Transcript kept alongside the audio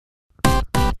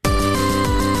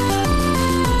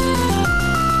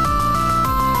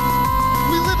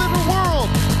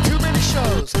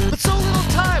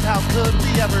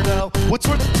What's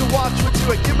worth it to watch? What's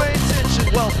to it? Give my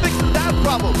attention. Well, fixing that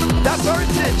problem, that's our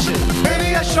intention.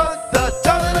 Baby, I shrunk the,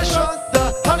 darling, I shrunk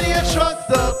the, honey, I shrunk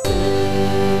the...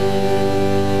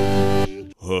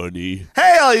 Honey.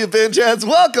 Hey, all you binge heads.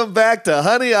 Welcome back to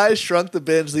Honey, I Shrunk the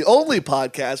Binge, the only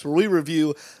podcast where we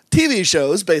review TV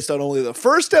shows based on only the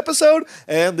first episode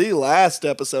and the last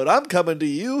episode. I'm coming to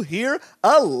you here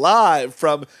alive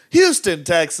from Houston,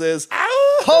 Texas,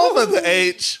 home of the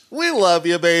H. We love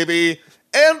you, baby.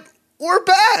 And we're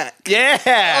back.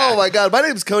 Yeah. Oh, my God. My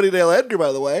name's Cody Dale Edgar,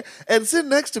 by the way. And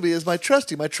sitting next to me is my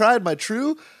trusty, my tried, my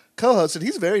true co-host, and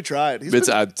he's very tried. It's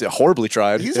horribly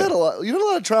tried. He's had a lot. You've had a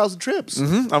lot of trials and tribs.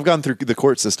 Mm-hmm. I've gone through the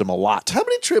court system a lot. How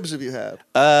many tribs have you had?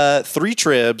 3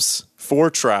 tribs,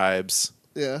 4 tribes.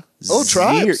 Yeah. Oh,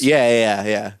 tribes?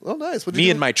 Yeah. Oh, nice. What'd you Me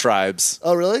do? and my tribes.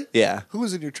 Oh, really? Yeah. Who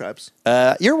was in your tribes?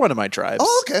 You're one of my tribes.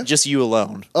 Oh, okay. Just you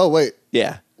alone. Oh, wait.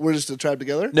 Yeah. We're just a tribe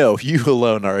together? No, you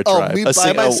alone are a Oh, tribe. me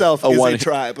by myself is a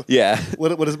tribe. Yeah.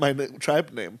 What is my tribe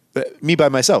name? Me by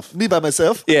myself. Me by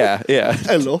myself? Yeah.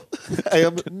 Hello. I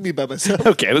am me by myself.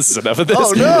 Okay, this is enough of this.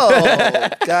 Oh, no.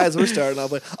 Guys, we're starting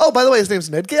off. Oh, by the way, his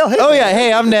name's Ned Gale. Hey, Oh, Ned. yeah.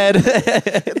 Hey, I'm Ned.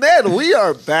 Ned, we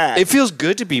are back. It feels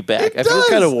good to be back. I feel does.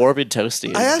 kind of warm and toasty.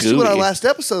 And I asked you what our gooey. last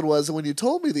episode was, and when you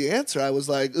told me the answer, I was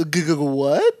like,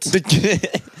 what?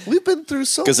 We've been through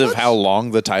so much. Because of how long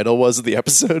the title was of the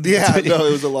episode? Yeah, no,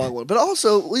 it was a long one. But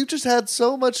also, we've just had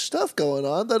so much stuff going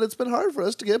on that it's been hard for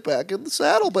us to get back in the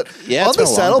saddle. But Yeah, on it's the been a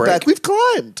long saddleback, break. we've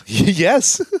climbed.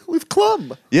 Yes. We've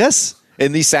clumb. Yes.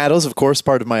 And these saddles, of course,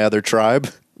 part of my other tribe.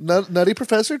 Nutty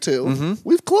Professor, too.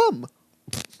 We've clumb.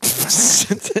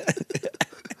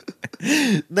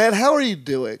 Ned, how are you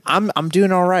doing? I'm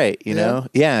doing all right, you know?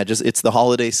 Yeah, just it's the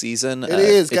holiday season. It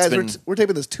is, it's guys. been- We're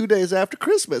taping this 2 days after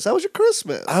Christmas. How was your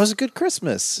Christmas? That was a good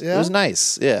Christmas. Yeah? It was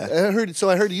nice. Yeah.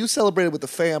 I heard you celebrated with the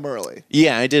fam early.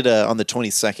 Yeah, I did on the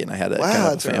 22nd. I had a Wow, kind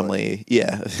of that's family.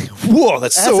 Yeah. Whoa,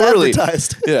 that's As so early.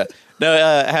 advertised. Yeah. No,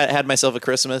 had myself a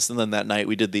Christmas, and then that night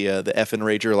we did the F and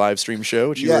Rager live stream show,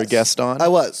 which you were a Yes, guest on. I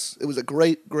was. It was a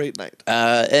great, great night.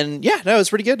 And yeah, no, it was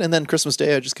pretty good. And then Christmas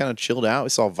Day, I just kind of chilled out. We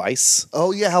saw Vice.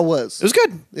 Oh, yeah, how was? It was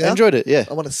good. Yeah? I enjoyed it. Yeah.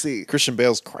 I want to see. Christian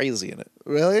Bale's crazy in it.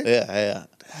 Really? Yeah.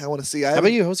 I want to see. How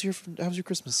about you? How was your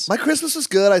Christmas? My Christmas was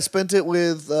good. I spent it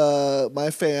with my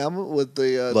fam, with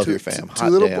the Love two, your fam. two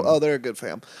Hot little. damn. Oh, they're a good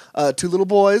fam. 2 little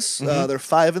boys. They're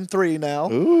 5 and 3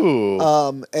 now.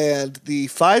 Ooh. And the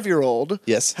 5-year-old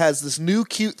Yes. has this new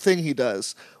cute thing he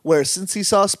does, where since he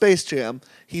saw Space Jam,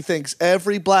 he thinks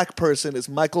every black person is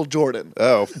Michael Jordan,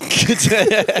 Oh.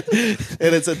 and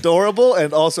it's adorable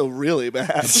and also really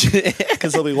bad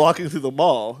because he'll be walking through the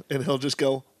mall and he'll just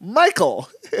go Michael,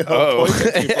 and he'll point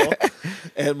at people,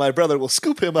 and my brother will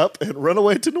scoop him up and run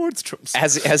away to Nordstrom's.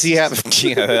 Has he have?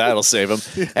 Yeah, that'll save him.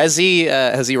 Has he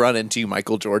run into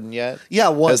Michael Jordan yet? Yeah,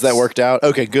 once. Has that worked out?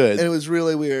 Okay, good. And it was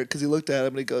really weird because he looked at him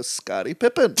and he goes, Scottie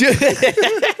Pippen.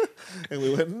 And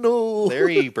we went, no.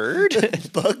 Larry Bird.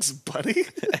 Bugs Bunny.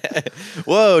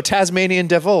 Whoa, Tasmanian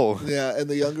Devil. Yeah, and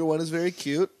the younger one is very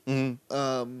cute.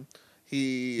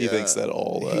 He thinks that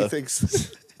all he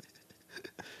thinks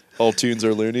all tunes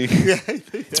are loony. yeah,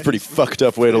 It's a pretty fucked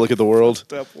up way to look at the world.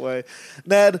 tough way.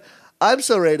 Ned, I'm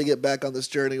so ready to get back on this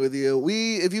journey with you.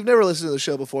 If you've never listened to the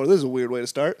show before, this is a weird way to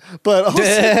start.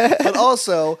 But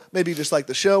also, maybe you just like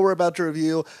the show we're about to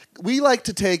review. We like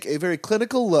to take a very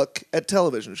clinical look at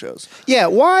television shows. Yeah,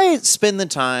 why spend the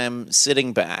time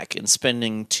sitting back and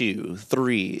spending 2,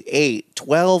 3, 8,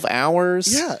 12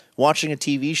 hours Yeah. watching a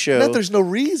TV show? Ned, there's no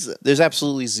reason. There's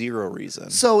absolutely zero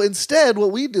reason. So instead,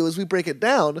 what we do is we break it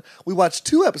down. We watch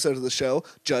 2 episodes of the show,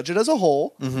 judge it as a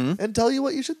whole, and tell you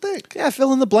what you should think. Yeah,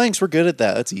 fill in the blanks. We're good at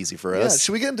that. That's easy for Yeah, us.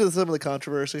 should we get into some of the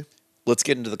controversy? Let's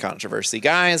get into the controversy.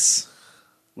 Guys,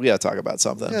 we got to talk about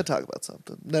something. Yeah, talk about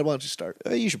something. Ned, why don't you start?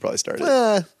 You should probably start it.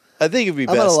 Eh, I think it'd be I'm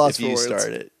at a best loss if you for words.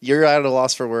 start it. You're at a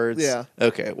loss for words? Yeah.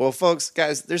 Okay. Well, folks,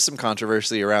 guys, there's some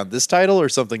controversy around this title or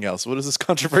something else. What is this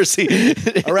controversy?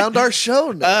 around our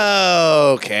show now.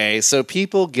 Okay. So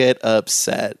people get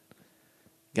upset.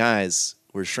 Guys,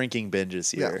 we're shrinking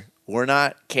binges here. We're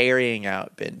not carrying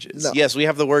out binges. No. Yes, we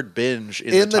have the word binge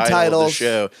in In the the title of the titles.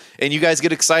 show. And you guys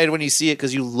get excited when you see it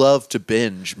because you love to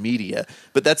binge media.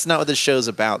 But that's not what this show's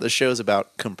about. This show's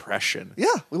about compression. Yeah,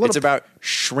 we wanna- It's about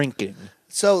shrinking.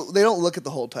 So they don't look at the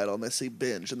whole title and they see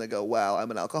binge and they go, wow,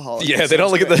 I'm an alcoholic. Yeah, That they don't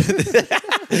sounds look at great. the.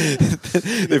 They've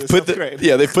this put sounds great.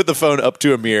 they put the phone up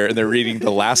to a mirror and they're reading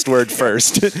the last word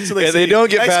first, So and they see don't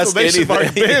get past exclamation anything.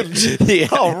 mark binge. Yeah.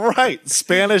 All right,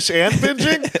 Spanish and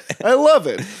binging. I love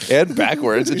it. And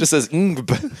backwards, it just says.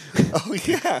 Oh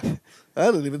yeah. I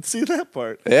didn't even see that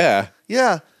part. Yeah.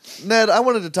 Yeah. Ned, I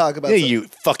wanted to talk about You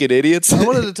fucking idiots. I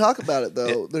wanted to talk about it,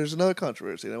 though. There's another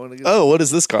controversy. And I want to get Oh, what is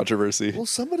this controversy? Well,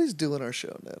 somebody's doing our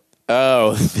show, Ned.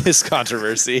 Oh, this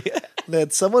controversy.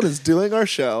 Ned, someone is doing our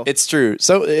show. It's true.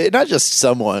 So not just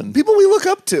someone. People we look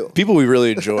up to. People we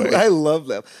really enjoy. I love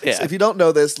them. Yeah. So if you don't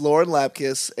know this, Lauren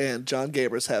Lapkus and John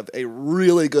Gabers have a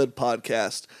really good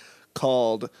podcast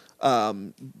called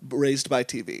Raised by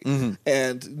TV. Mm-hmm.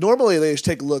 And normally they just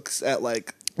take looks at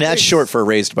like... That's short for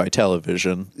Raised by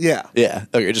Television. Yeah. Yeah.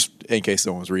 Okay, just in case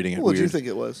someone was reading it. What do you think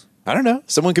it was? I don't know.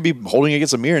 Someone could be holding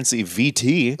against a mirror and see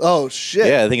VT. Oh, shit.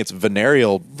 Yeah, I think it's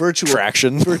venereal Virtual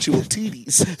traction. Virtual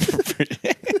TVs.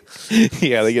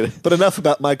 Yeah, they get it. But enough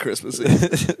about my Christmas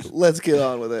Eve. Let's get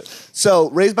on with it. So,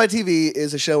 Raised by TV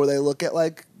is a show where they look at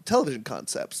like television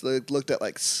concepts. They looked at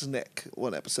like Snick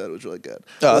one episode. It was really good.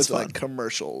 Oh, that's fun. fun. Like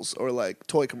commercials or like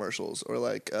toy commercials or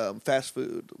like fast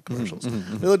food commercials.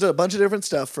 They looked at a bunch of different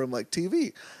stuff from like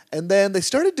TV. And then they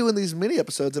started doing these mini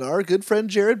episodes, and our good friend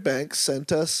Jared Banks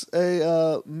sent us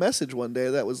a message one day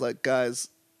that was like, guys,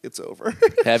 it's over.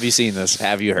 Have you seen this?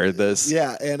 Have you heard this?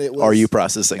 Yeah, and it was... Are you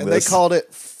processing and this? they called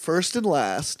it First and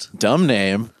Last. Dumb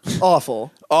name.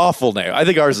 Awful. Awful name. I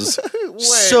think ours is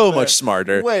so much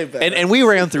smarter. Way better. And we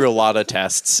ran through a lot of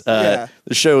tests. Yeah.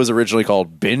 The show was originally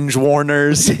called Binge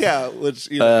Warners. Yeah,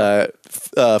 which, you know...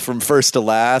 From First to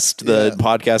Last, the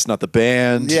podcast, not the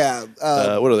band. Yeah.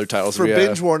 What other titles For do we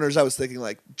Binge have? Warners, I was thinking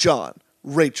like John,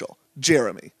 Rachel,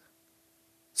 Jeremy.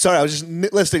 Sorry, I was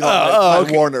just listing all my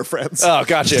okay. Warner friends. Oh,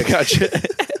 gotcha.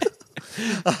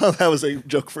 That was a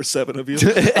joke for 7 of you.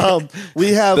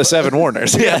 We have... The 7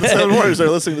 Warners. Yeah, the 7 Warners are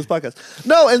listening to this podcast.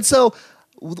 No, and so...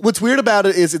 What's weird about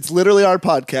it is it's literally our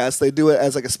podcast. They do it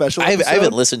as like a special I episode.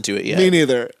 haven't listened to it yet. Me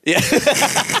neither. Yeah.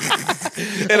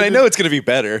 And I know it's going to be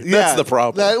better. That's the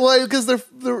problem. Well, because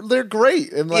they're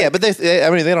great. And like, Yeah, but they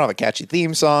don't have a catchy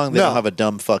theme song. They No. don't have a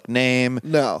dumb fuck name.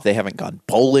 No. They haven't gone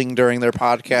bowling during their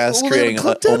podcast, Well, they creating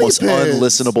haven't clipped any almost pins.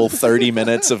 unlistenable 30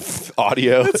 minutes of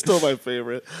audio. it's still my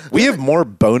favorite. We have more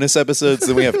bonus episodes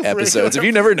than we have episodes. Have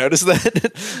you never noticed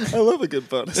that? I love a good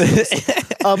bonus.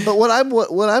 But what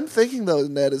I'm thinking though,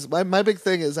 Ned, is my big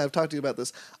thing is I've talked to you about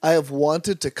this. I have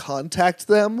wanted to contact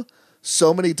them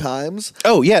so many times.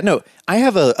 Oh yeah, no. I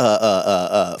have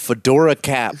a fedora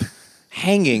cap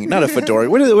hanging. Not a fedora.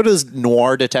 What does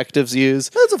noir detectives use?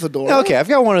 That's a fedora. Okay, I've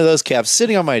got one of those caps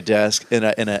sitting on my desk in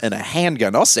a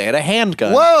handgun. I'll say it, a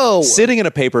handgun. Whoa! Sitting in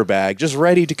a paper bag, just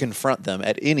ready to confront them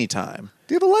at any time.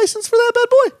 Do you have a license for that bad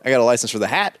boy? I got a license for the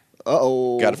hat.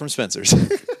 Uh-oh. Got it from Spencer's.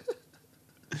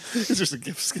 It's just a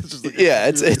gift. It's just Yeah,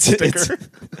 it's sticker.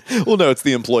 Well, no, it's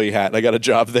the employee hat. I got a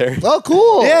job there. Oh,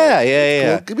 cool.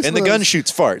 Yeah. Cool. Give me some And the of gun those-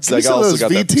 shoots farts. Give me Like, I some of also those got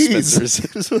that from VTs. Spencer's.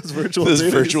 Give me some of those virtual Those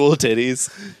titties. virtual titties.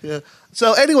 Yeah.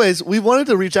 So, anyways, we wanted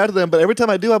to reach out to them, but every time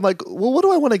I do, I'm like, well, what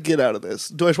do I want to get out of this?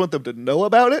 Do I just want them to know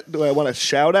about it? Do I want to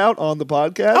shout out on the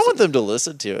podcast? I want them to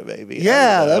listen to it, maybe. Yeah, I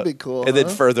don't know. that'd be cool, And then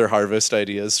huh? further harvest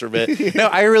ideas from it. No,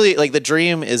 I really like the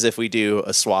dream is if we do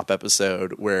a swap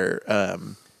episode where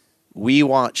we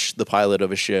watch the pilot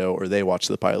of a show or they watch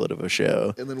the pilot of a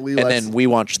show. And then we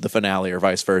watch the finale or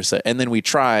vice versa. And then we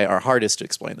try our hardest to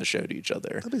explain the show to each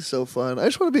other. That'd be so fun. I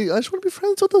just want to be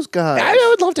friends with those guys. I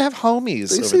would love to have homies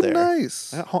They over seem there.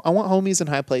 nice. I want homies in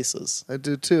high places. I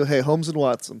do too. Hey, Holmes and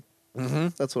Watson. Mm-hmm.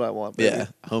 That's what I want. Baby. Yeah,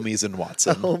 homies and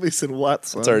Watson. Homies and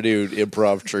Watson. That's our new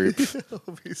improv troupe.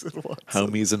 Homies and Watson.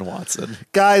 Homies and Watson.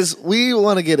 Guys, we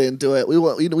want to get into it. We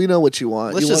know what you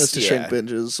want. Let's you want just- us to shrink yeah.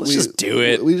 binges. Let's just do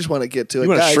it. We just want to get to it. You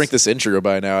want to Guys, shrink this intro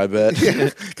by now, I bet.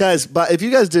 guys, but if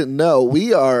you guys didn't know,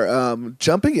 we are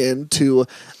jumping into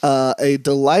a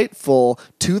delightful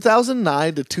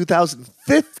 2009 to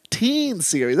 2015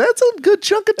 series. That's a good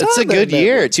chunk of time. It's a there, good man.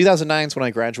 year. 2009 is when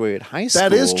I graduated high school.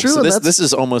 That is true, So and this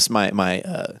is almost my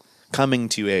coming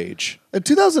to age. In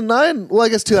 2009, well, I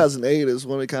guess 2008 is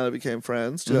when we kind of became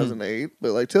friends. 2008,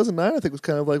 but like 2009, I think was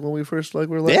kind of like when we first like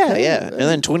were like, Yeah, hey, yeah. And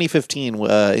then 2015,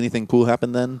 anything cool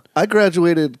happened then? I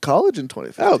graduated college in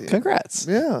 2015. Oh, congrats.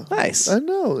 Yeah, Nice. I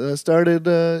know. And I started.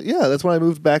 Yeah, that's when I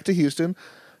moved back to Houston.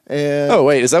 And Oh,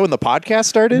 wait, is that when the podcast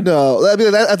started? no, I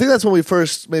mean I think that's when we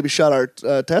first maybe shot our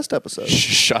test episode.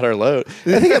 Shot our load.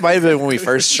 I think it might have been when we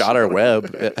first shot our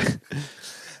web.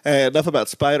 Hey, enough about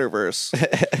Spider-Verse.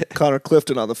 Connor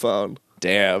Clifton on the phone.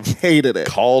 Damn. Hated it.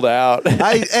 Called out.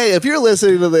 Hey, if you're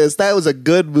listening to this, that was a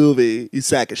good movie, you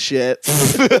sack of shit.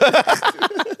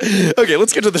 Okay,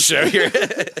 let's get to the show here.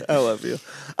 I love you.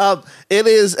 It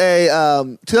is a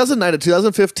 2009 to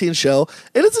 2015 show.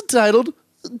 It is entitled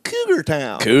Cougar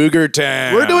Town. Cougar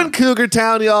Town. We're doing Cougar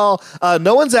Town, y'all.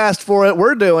 No one's asked for it.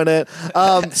 We're doing it.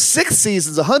 6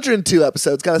 seasons, 102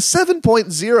 episodes. Got a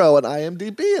 7.0 on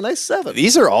IMDb, a nice 7.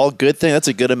 These are all good things. That's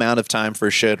a good amount of time for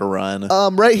a show to run.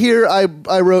 Right here, I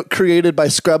wrote created by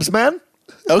Scrubsman.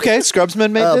 Okay,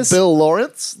 Scrubsman made this? Bill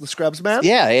Lawrence, the Scrubsman.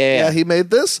 Yeah. He made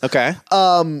this. Okay.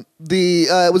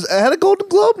 It had a Golden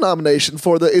Globe nomination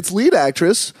for its lead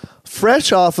actress,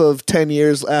 fresh off of 10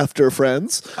 years after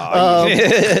Friends.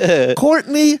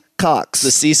 Courtney Cox.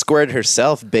 The C squared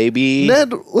herself, baby.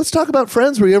 Ned, let's talk about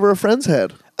Friends. Were you ever a Friends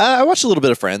head? I watched a little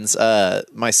bit of Friends.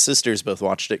 My sisters both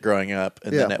watched it growing up.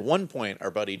 And then Yeah. at one point,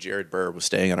 our buddy Jared Burr was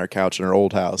staying on our couch in our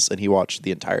old house, and he watched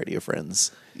the entirety of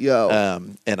Friends. Yo.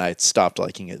 And I stopped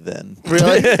liking it then.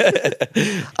 Really?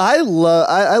 I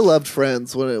loved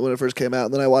Friends when it first came out,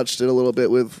 and then I watched it a little bit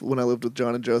when I lived with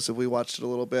John and Joseph. We watched it a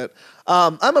little bit.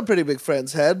 I'm a pretty big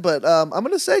Friends head, but I'm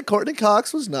gonna say Courtney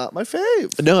Cox was not my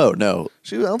fave. No. I don't think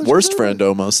she Worst was friend,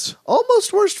 almost.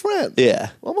 almost worst friend. Yeah.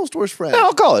 Almost worst friend. No,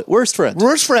 I'll call it worst friend.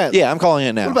 Worst friend. Yeah, I'm calling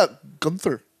it now. What about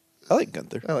Gunther? I like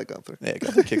Gunther. I like Gunther. Yeah,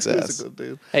 Gunther kicks He's ass. a good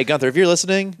dude. Hey, Gunther, if you're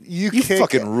listening, you kick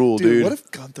fucking it. rule, dude. What if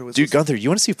Gunther was? Dude, Gunther, you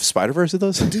want to see Spider-Verse with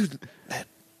us? Dude, Ned.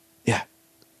 Yeah.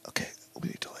 Okay, we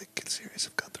need to get serious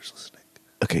if Gunther's listening.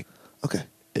 Okay. Okay,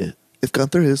 Yeah. if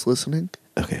Gunther is listening.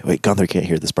 Okay, wait, Gunther can't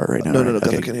hear this part right now. No, right? Gunther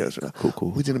Okay. can't hear us right now.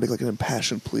 Cool. We need to make an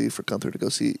impassioned plea for Gunther to go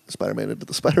see Spider-Man Into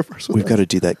the Spider-Verse with We've us. got to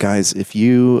do that. Guys, if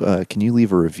you, can you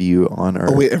leave a review on our...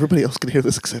 Oh, wait, everybody else can hear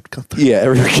this except Gunther. Yeah,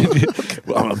 everyone can.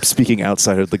 Well, I'm speaking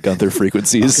outside of the Gunther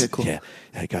frequencies. Okay, cool. Yeah.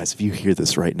 Hey, guys, if you hear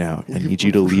this right now, I need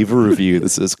you to leave a review that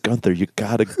says, Gunther, you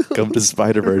got to come to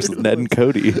Spider-Verse with Ned and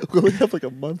Cody. We only have a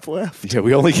month left. Yeah,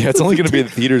 it's only going to be in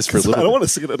the theaters for a little. I don't want to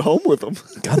see it at home with them.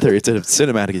 Gunther, it's a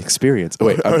cinematic experience. Oh,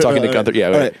 wait, I'm talking to Gunther. Yeah,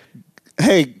 All wait. right.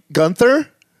 Hey, Gunther,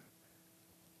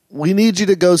 we need you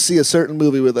to go see a certain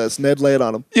movie with us. Ned, lay it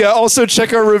on him. Yeah, also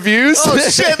check our reviews. Oh,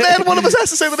 shit, Ned, one of us has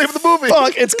to say the name of the movie.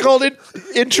 Fuck, it's called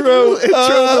Intro.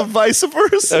 The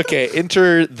Vice-verse. Okay,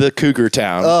 enter the Cougar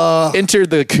Town. Enter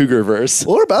the Cougarverse.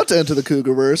 Well, we're about to enter the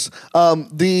Cougarverse.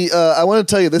 I want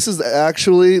to tell you, this is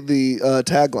actually the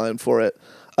tagline for it.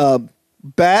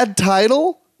 Bad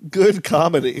title, good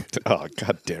comedy. Oh,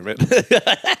 god damn it.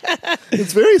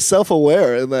 It's very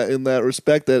self-aware in that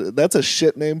respect. That's a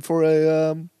shit name for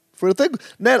a thing.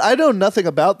 Ned, I know nothing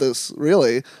about this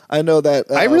really. I know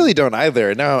that I really don't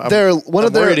either. No, I'm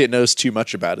worried it knows too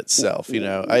much about itself. You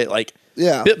know, I like.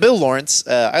 Yeah. Bill Lawrence.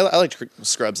 I liked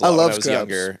Scrubs a lot when I was Scrubs.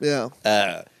 younger.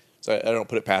 Yeah. So I don't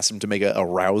put it past him to make a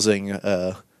rousing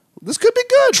This could be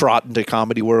good. trot into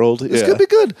comedy world. This could be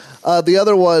good. The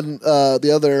other one,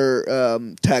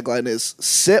 tagline is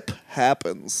 "Sip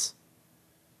happens."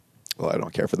 Well, I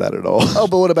don't care for that at all. Oh,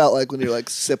 but what about when you're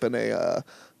sipping a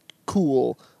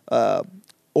cool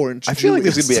orange? I feel like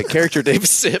there's Julius? gonna be a character named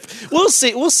Sip. We'll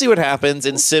see. We'll see what happens,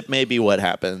 and Sip may be what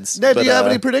happens. Ned, But, do you have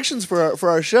any predictions for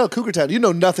our show, Cougar Town? You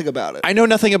know nothing about it. I know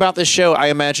nothing about this show. I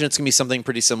imagine it's gonna be something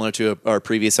pretty similar to our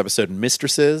previous episode,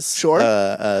 Mistresses. Sure.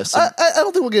 I I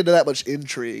don't think we'll get into that much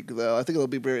intrigue, though. I think it'll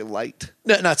be very light.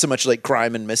 not so much like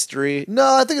crime and mystery.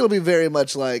 No, I think it'll be very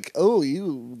much like, oh,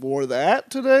 you wore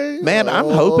that today? Man, I'm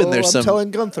hoping there's I'm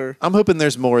telling Gunther. I'm hoping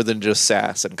there's more than just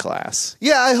sass and class.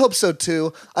 Yeah, I hope so,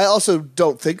 too. I also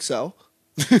don't think so.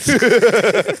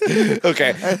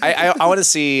 Okay. I want to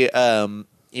see,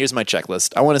 here's my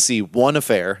checklist. I want to see one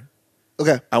affair.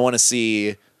 Okay. I want to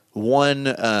see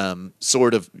one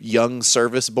sort of young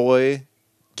service boy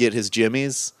get his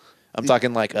jimmies. I'm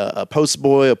talking like a post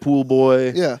boy, a pool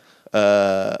boy, Yeah.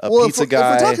 a Well, pizza if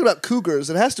guy. we're talking about cougars,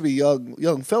 it has to be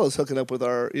young fellas hooking up with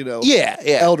our, yeah.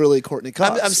 elderly Courtney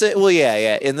Cox. I'm saying, well,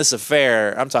 yeah. In this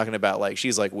affair, I'm talking about like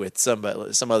she's like with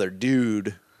some other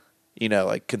dude,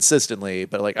 consistently.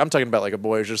 But like I'm talking about like a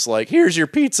boy who's just like, here's your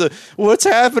pizza. What's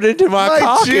happening to my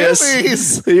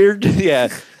caucus?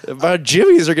 Jimmies. My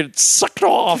jimmies are getting sucked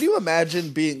off. Can you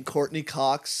imagine being Courtney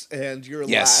Cox and your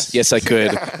last? Yes, I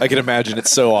could. I can imagine it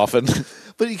so often.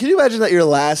 But can you imagine that your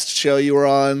last show you were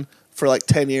on for like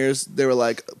 10 years, they were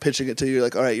like pitching it to you,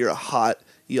 like, all right, you're a hot,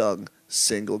 young,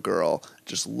 single girl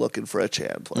just looking for a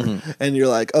Chandler. Mm-hmm. And you're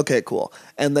like, okay, cool.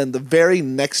 And then the very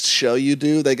next show you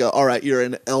do, they go, all right, you're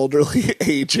an elderly,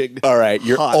 aging. All right,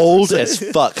 you're hot old person.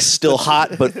 as fuck. Still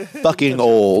hot, but fucking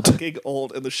old. Fucking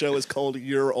old. And the show is called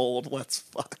You're Old, Let's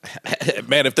Fuck.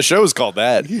 Man, if the show is called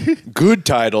that, good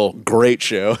title, great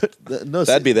show. No,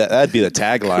 That'd be the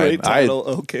tagline. great title,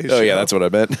 okay Oh yeah, show. that's what I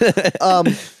meant.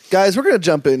 Guys, we're going to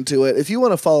jump into it. If you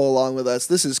want to follow along with us,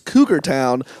 this is Cougar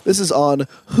Town. This is on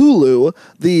Hulu.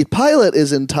 The pilot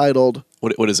is entitled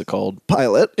What is it called?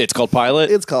 Pilot. It's called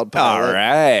Pilot? It's called Pilot. All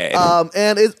right.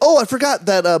 And I forgot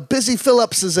that Busy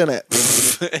Phillips is in it.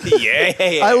 Yeah.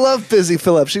 I love Busy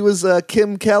Phillips. She was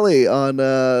Kim Kelly on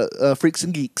Freaks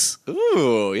and Geeks.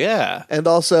 Ooh, yeah. And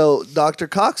also Dr.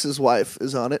 Cox's wife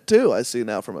is on it too, I see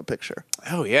now from a picture.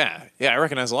 Oh, yeah. Yeah, I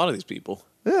recognize a lot of these people.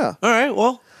 Yeah. All right,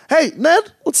 well, Hey,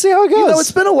 Ned. let's see how it goes. You know,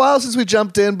 it's been a while since we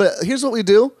jumped in, but here's what we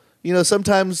do. You know,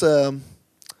 sometimes,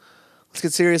 let's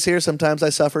get serious here. Sometimes I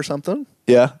suffer something,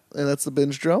 yeah. and that's the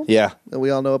binge drone. Yeah. And we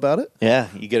all know about it. Yeah,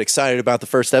 you get excited about the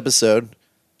first episode,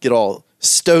 get all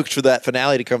stoked for that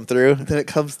finale to come through. Then it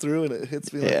comes through and it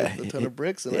hits me like a ton of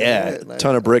bricks. And I hit it, and a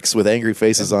ton of bricks with angry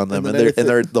faces on them, and and then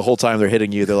they're the whole time they're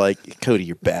hitting you. They're like, "Cody,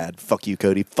 you're bad. Fuck you,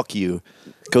 Cody. Fuck you,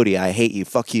 Cody. I hate you.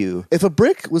 Fuck you." If a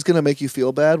brick was going to make you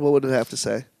feel bad, what would it have to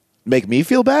say? Make me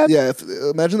feel bad? Yeah,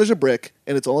 imagine there's a brick,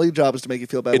 and its only job is to make you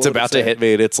feel bad. It's What would about it say? to hit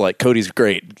me, and it's like, Cody's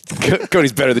great.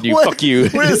 Cody's better than you. What? Fuck you.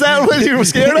 Wait, is that what you were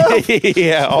scared of?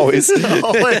 Yeah, always.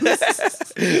 Always.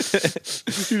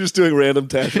 You're just doing random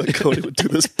tasks like Cody would do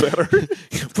this better.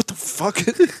 What the fuck?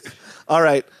 All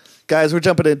right, guys, we're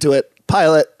jumping into it.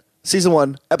 Pilot, Season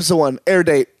 1, Episode 1, air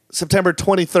date, September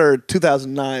 23rd,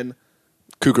 2009.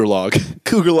 Cougar Log,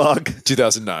 Cougar Log.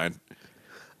 2009.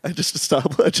 I just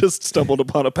stumbled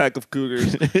upon a pack of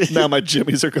cougars. Now my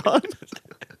jimmies are gone.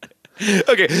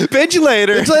 Okay, binge you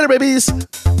later. Binge later, babies.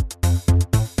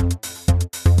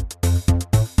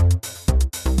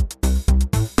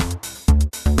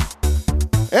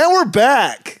 And we're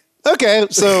back. Okay,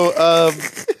 so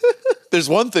there's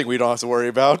one thing we don't have to worry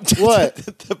about. What?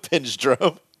 The binge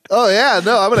drum. Oh, yeah.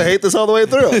 No, I'm going to hate this all the way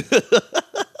through.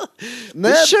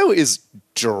 This show is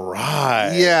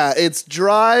dry. Yeah, it's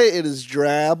dry. It is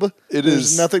drab. It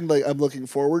There's is. nothing like I'm looking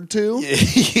forward to.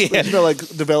 Yeah. There's no like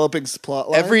developing plot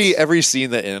lines. Every scene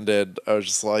that ended, I was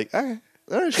just like, all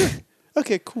All right, sure.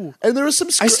 okay, cool. And there was some.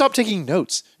 I stopped taking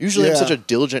notes. Usually I'm Yeah. such a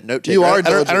diligent note taker. You are I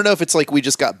diligent. don't know if it's like we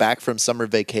just got back from summer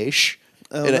vacation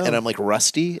and I'm like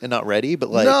rusty and not ready, but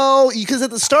like No, because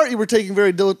at the start you were taking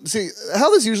very diligent. See, how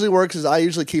this usually works is I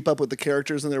usually keep up with the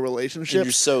characters and their relationships.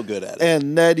 you're so good at it.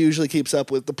 And Ned usually keeps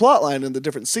up with the plot line and the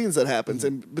different scenes that happens.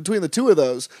 And between the two of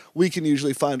those, we can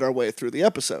usually find our way through the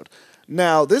episode.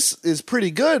 Now, this is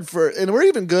pretty good and we're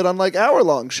even good on like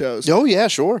hour-long shows. Oh yeah,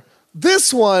 sure.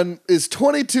 This one is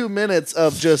 22 minutes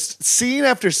of just scene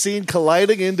after scene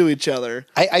colliding into each other.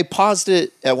 I paused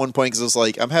it at one point because I was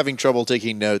like, I'm having trouble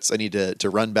taking notes. I need to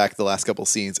run back the last couple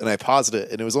scenes, and I paused it,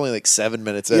 and it was only like 7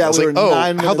 minutes in. Yeah, I was we like, were oh,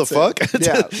 9 how the minutes in. fuck?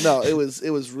 Yeah, no, it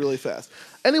was really fast.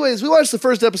 Anyways, we watched the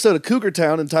first episode of Cougar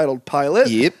Town entitled Pilot.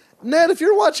 Yep. Ned, if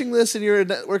you're watching this and you're a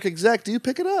network exec, do you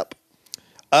pick it up?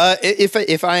 If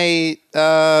I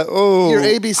Your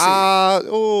ABC.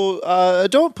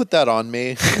 Don't put that on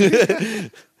me.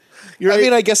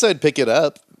 I guess I'd pick it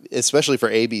up, especially for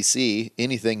ABC.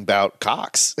 Anything about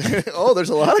Cox. Oh, there's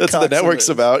a lot of That's cocks what the in network's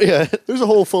this. about. Yeah. There's a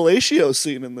whole fellatio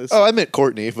scene in this. Oh, I meant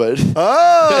Courtney, but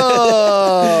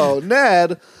Oh,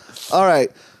 Ned. All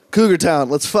right, Cougar Town.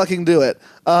 Let's fucking do it.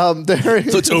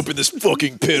 let's open this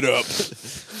fucking pit up.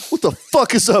 What the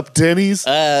fuck is up, Denny's?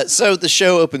 So the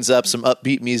show opens up. Some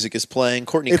upbeat music is playing.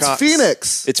 Courtney It's Cox.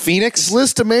 Phoenix. It's Phoenix.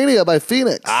 Listomania by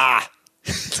Phoenix. Ah.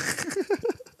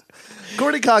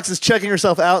 Courtney Cox is checking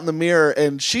herself out in the mirror,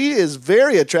 and she is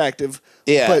very attractive.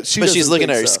 Yeah, but she's she's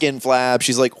looking at her so. skin flab.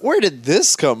 She's like, "Where did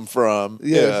this come from?"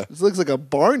 Yeah, it looks like a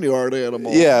barnyard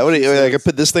animal. Yeah, what do you, like I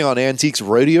put this thing on Antiques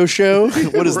Rodeo Show?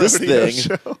 What is this Rodeo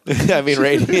thing? show. I mean,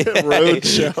 radio. Road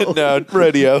show. No,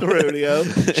 rodeo. Rodeo.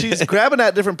 She's grabbing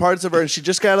at different parts of her, and she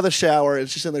just got out of the shower, and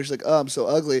she's sitting there. She's like, "Oh, I'm so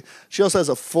ugly." She also has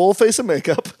a full face of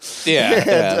makeup. Yeah, and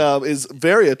yeah. Is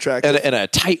very attractive. And a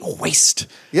tight waist.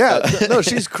 Yeah, no,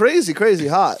 she's crazy, crazy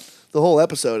hot the whole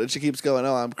episode, and she keeps going,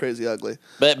 "Oh, I'm crazy ugly."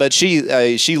 But she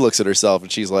looks at herself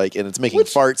and she's like, and it's making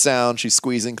fart sound. She's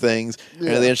squeezing things,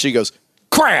 Yeah. and then she goes,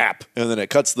 "Crap!" And then it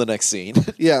cuts to the next scene.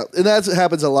 Yeah, and that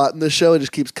happens a lot in this show. It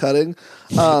just keeps cutting.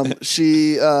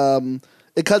 It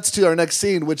cuts to our next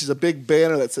scene, which is a big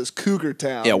banner that says Cougar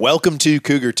Town. Yeah, welcome to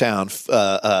Cougar Town.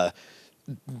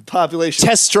 Population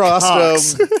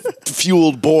Testosterone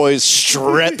fueled boys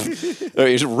rip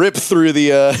through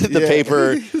the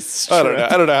paper. I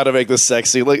don't know how to make this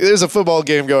sexy. Like, there's a football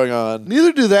game going on.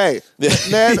 Neither do they.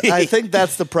 Ned, I think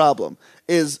that's the problem.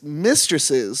 Is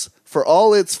Mistresses, for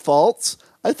all its faults,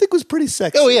 I think was pretty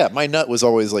sexy. Oh yeah, my nut was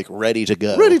always like ready to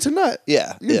go. Ready to nut.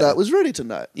 Yeah, Your yeah. nut was ready to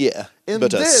nut. Yeah, In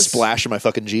but a this, splash of my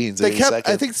fucking jeans. They Any kept.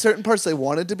 second. I think certain parts they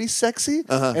wanted to be sexy,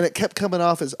 and it kept coming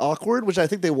off as awkward, which I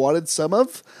think they wanted some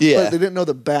of. Yeah. but they didn't know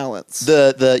the balance.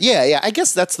 Yeah. I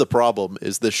guess that's the problem.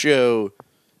 Is the show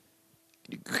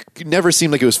never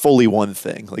seemed like it was fully one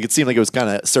thing. Like it seemed like it was kind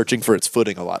of searching for its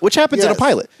footing a lot, which happens in a Yes.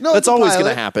 pilot. No, That's it's a always pilot.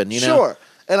 going to happen. You know. Sure,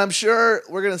 and I'm sure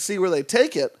we're going to see where they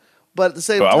take it. But at the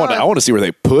same Well, time, I want to see where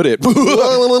they put it.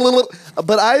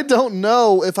 but I don't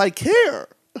know if I care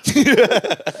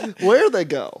where they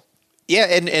go. Yeah,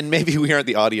 and maybe we aren't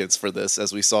the audience for this,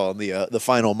 as we saw in the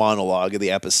final monologue of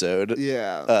the episode.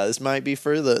 Yeah, this might be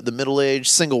for the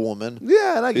middle-aged single woman.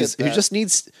 Yeah, and I get that.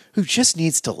 who just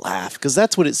needs to laugh, because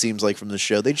that's what it seems like from the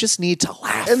show. They just need to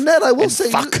laugh. And Ned, I will say,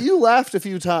 you laughed a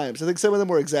few times. I think some of them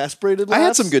were exasperated laughs. I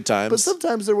had some good times, but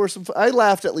sometimes there were some. I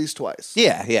laughed at least twice.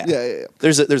 Yeah.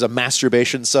 There's a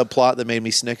masturbation subplot that made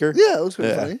me snicker. Yeah, it was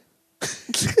pretty funny.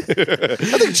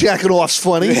 I think jacking off's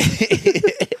funny.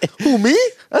 Who, me?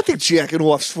 I think jacking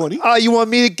off's funny. Oh, you want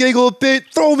me to giggle a bit?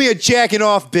 Throw me a jacking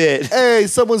off bit. Hey,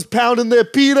 someone's pounding their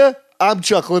pita. I'm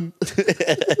chuckling.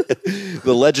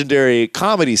 The legendary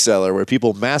Comedy Cellar, where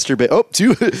people masturbate. Oh,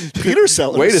 Peter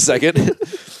Sellers. Wait a second.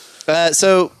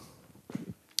 So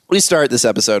we start this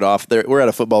episode off. We're at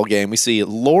a football game. We see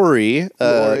Lori.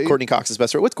 Courtney Cox's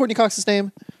best friend. What's Courtney Cox's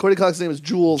name? Courtney Cox's name is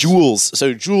Jules. Jules.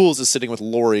 So Jules is sitting with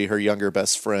Lori, her younger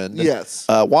best friend. Yes.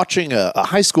 Watching a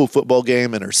high school football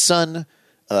game, and her son,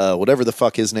 whatever the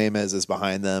fuck his name is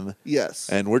behind them. Yes.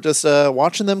 And we're just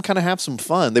watching them kind of have some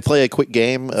fun. They play a quick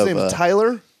game His name is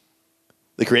Tyler.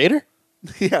 The creator?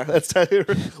 Yeah, that's Tyler.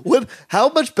 How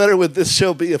much better would this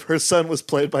show be if her son was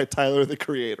played by Tyler, the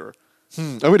creator?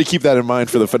 I'm going to keep that in mind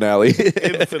for the finale.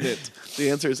 Infinite. The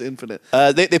answer is infinite.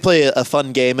 They play a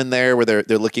fun game in there where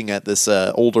they're looking at this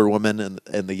older woman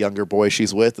and the younger boy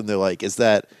she's with, and they're like, "Is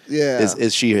that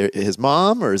is she his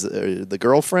mom or is it the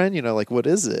girlfriend? You know, like what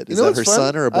is it? Is that her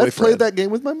son or a boyfriend?" I've played that game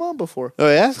with my mom before. Oh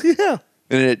yeah, yeah.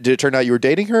 And did it turn out you were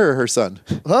dating her or her son?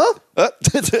 Huh?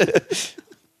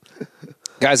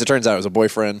 Guys, it turns out it was a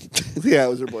boyfriend. Yeah, it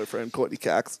was her boyfriend, Courtney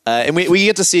Cox. And we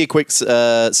get to see a quick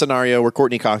scenario where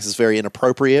Courtney Cox is very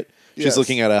inappropriate. She's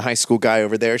looking at a high school guy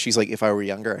over there. She's like, if I were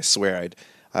younger, I swear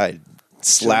I'd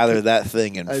slather that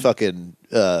thing in fucking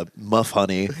muff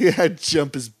honey. Yeah, I'd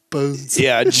jump his bones.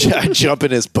 Yeah, I'd jump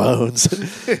in his bones.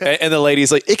 And the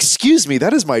lady's like, excuse me,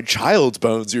 that is my child's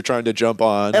bones you're trying to jump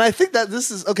on. And I think that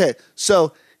this is, okay,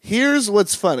 so here's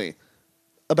what's funny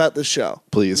about this show.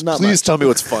 Please tell me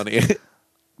what's funny.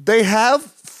 They have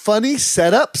funny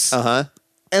setups. Uh-huh.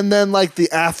 And then like the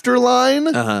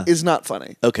afterline is not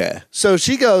funny. Okay. So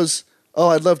she goes, "Oh,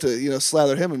 I'd love to,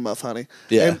 slather him in muff honey."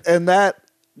 Yeah. And that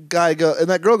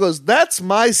that girl goes, "That's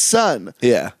my son."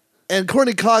 Yeah. And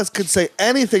Courtney Cox could say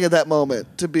anything at that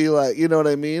moment to be like, you know what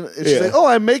I mean? And she's like, "Oh,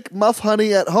 I make muff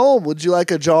honey at home. Would you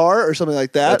like a jar or something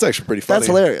like that?" That's actually pretty funny. That's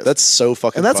hilarious. That's so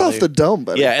fucking And that's funny. off the dome,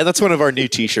 buddy. Yeah, and that's one of our new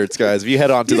T-shirts, guys. If you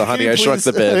head on to the Honey I Shrunk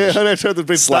the Binge Honey I Shrunk the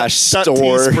Binge /store.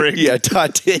 Teespring. Yeah,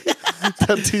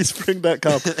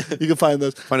 Teespring.com. You can find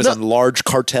those. Find us on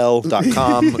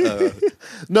largecartel.com.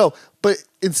 No, but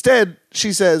instead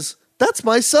she says, "That's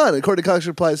my son." And Courtney Cox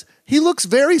replies, "He looks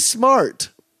very smart."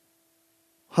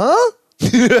 Huh?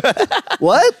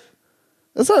 What?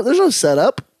 There's no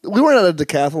setup. We weren't at a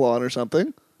decathlon or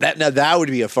something. That would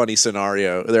be a funny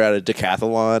scenario. They're at a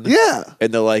decathlon. Yeah.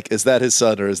 And they're like, is that his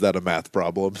son or is that a math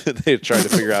problem? And they're trying to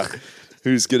figure out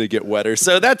who's going to get wetter.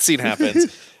 So that scene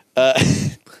happens.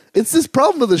 It's this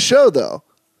problem of the show, though.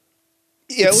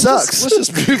 Yeah, it sucks. Let's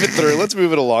just move it through. Let's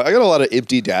move it along. I got a lot of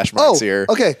empty dash marks here.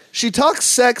 Okay. She talks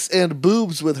sex and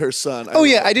boobs with her son.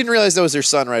 I didn't realize that was her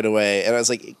son right away. And I was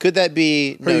like, could that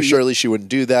be? No, surely she wouldn't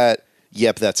do that.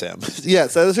 Yep, that's him.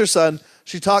 Yes, that is her son.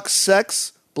 She talks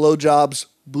sex, blowjobs,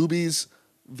 boobies,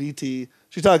 VT.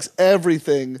 She talks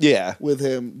everything with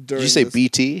him during Did you say this.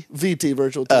 BT? VT,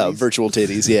 virtual titties. Virtual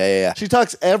titties. Yeah. She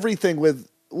talks everything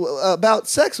about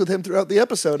sex with him throughout the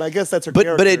episode. And I guess that's her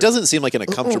character. But it doesn't seem like in a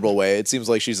comfortable way. It seems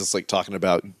like she's just like talking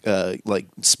about like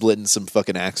splitting some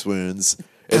fucking axe wounds.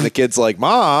 And the kid's like,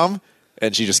 "Mom,"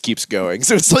 and she just keeps going.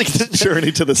 So it's like the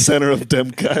journey to the center of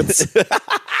dem cuts.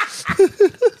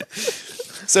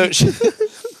 So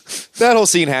that whole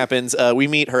scene happens. We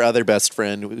meet her other best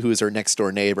friend, who is her next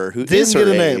door neighbor, who is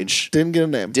her age. Didn't get a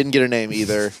name. Didn't get a name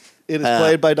either. It is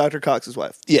played by Dr. Cox's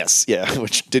wife. Yes, yeah,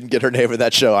 which didn't get her name in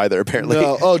that show either, apparently.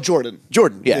 No. Oh, Jordan.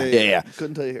 Jordan, yeah.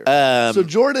 Couldn't tell you here. So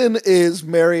Jordan is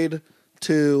married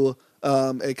to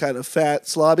a kind of fat,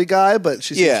 slobby guy, but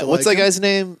she's what's that guy's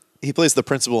name? He plays the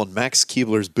principal in Max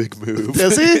Keebler's Big Move.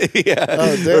 Does he? Yeah.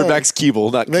 Oh, damn. Or Max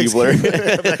Keeble, not Keebler.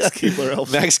 Max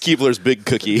Keebler. Max Keebler's Big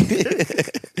Cookie.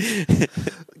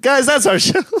 Guys, that's our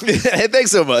show.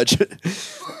 Thanks so much.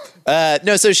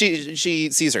 No, so she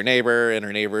sees her neighbor, and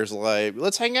her neighbor's like,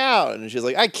 "Let's hang out," and she's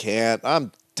like, "I can't.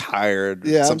 I'm tired."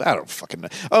 Yeah, I don't fucking know.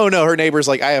 Oh no, her neighbor's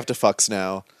like, "I have to fucks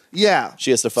now." Yeah.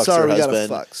 She has to fuck Sorry, her we gotta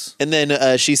husband. fucks. And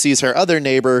then she sees her other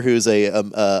neighbor, who's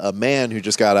a man who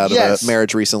just got out of a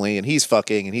marriage recently, and he's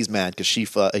fucking, and he's mad because he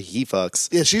fucks.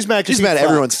 Yeah, she's mad. She's mad at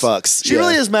everyone's fucks. She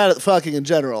really is mad at fucking in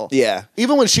general. Yeah.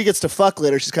 Even when she gets to fuck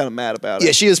later, she's kind of mad about it.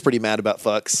 Yeah, she is pretty mad about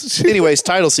fucks. Anyways,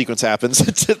 title sequence happens.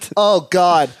 Oh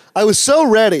God, I was so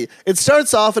ready. It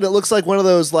starts off and it looks like one of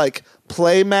those like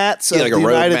play mats of like a the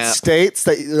road United map. States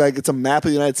that like it's a map of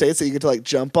the United States that you get to like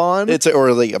jump on.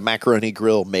 Or like a macaroni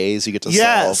grill maze you get to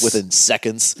solve within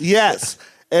seconds. Yes.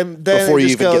 And then Before it you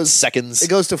just even get goes, seconds. It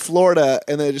goes to Florida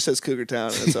and then it just says Cougar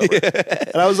Town and it's over.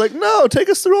 And I was like, no, take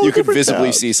us through all You the could different visibly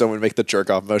towns. see someone make the jerk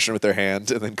off motion with their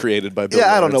hand and then created by Bill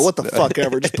Yeah, I don't know. Lawrence. What the fuck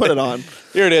ever. Just put it on.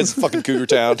 Here it is, fucking Cougar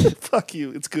Town. Fuck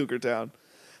you. It's Cougar Town.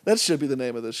 That should be the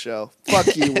name of this show.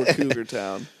 Fuck you, we're Cougar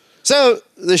Town. So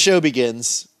the show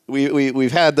begins.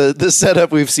 We've had the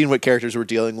setup. We've seen what characters we're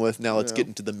dealing with. Now let's get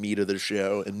into the meat of the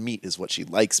show. And meat is what she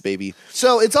likes, baby.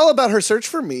 So it's all about her search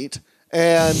for meat.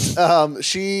 And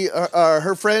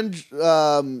her friend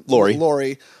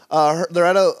Lori, they're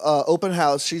at a open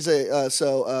house. She's she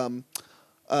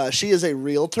is a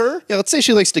realtor. Yeah, let's say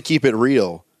she likes to keep it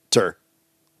real.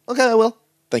 Okay, I will.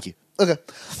 Thank you. Okay.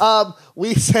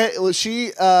 We say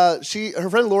her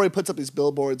friend Lori puts up these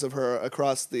billboards of her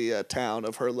across the town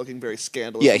of her looking very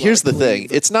scandalous. Yeah, here's the thing.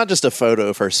 It's not just a photo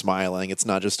of her smiling. It's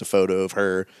not just a photo of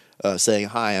her saying,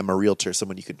 "Hi, I'm a realtor,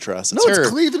 someone you can trust." It's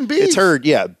cleave and beef. It's her,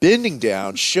 bending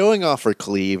down, showing off her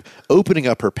cleave, opening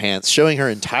up her pants, showing her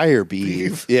entire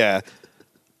beef. Yeah.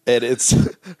 And it's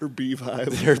her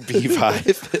beehive. Her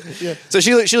beehive. Yeah. So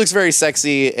she looks very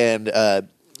sexy, and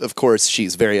of course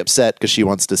she's very upset because she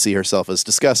wants to see herself as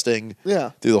disgusting. Yeah.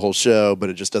 Through the whole show,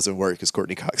 but it just doesn't work because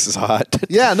Courtney Cox is hot.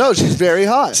 Yeah, no, she's very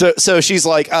hot. So she's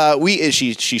like,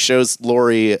 she shows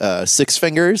Lori six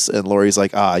fingers, and Lori's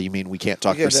like, you mean we can't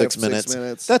talk for 6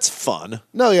 minutes? That's fun.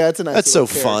 No, yeah, it's a nice. That's so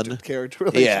fun character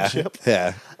relationship.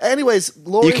 Yeah. Anyways,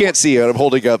 Lori, you can't see it. I'm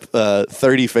holding up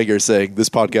 30 fingers, saying this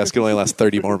podcast can only last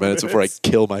 30 more minutes before I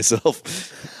kill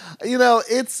myself. You know,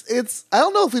 it's. I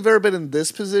don't know if we've ever been in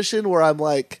this position where I'm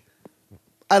like,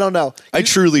 I don't know. I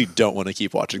truly don't want to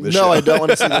keep watching this show. No, I don't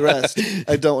want to see the rest.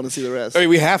 I don't want to see the rest. I mean,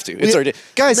 we have to. It's already,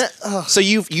 guys. So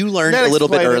you learned a little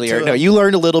bit earlier. No, you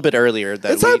learned a little bit earlier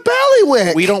that it's our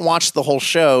ballywick. We don't watch the whole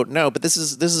show. No, but this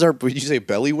is our. Would you say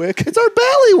bellywick? It's our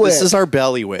ballywick. This is our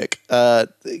bellywick.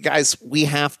 Guys, we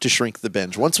have to shrink the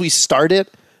binge. Once we start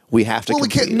it, we have to. Well, we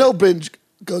can't. No binge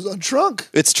goes unshrunk.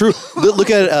 It's true.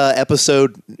 Look at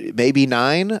episode maybe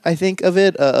 9, I think, of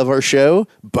our show,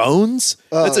 Bones.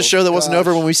 It's a show that wasn't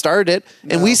over when we started it,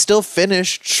 and we still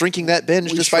finished shrinking that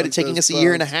binge despite it taking us a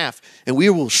year and a half. And we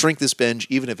will shrink this binge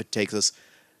even if it takes us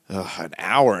an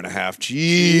hour and a half.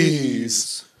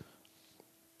 Jeez.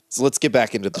 So let's get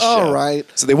back into the show. All right.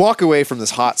 So they walk away from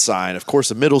this hot sign. Of course,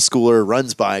 a middle schooler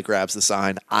runs by, grabs the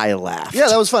sign. I laughed. Yeah,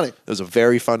 that was funny. It was a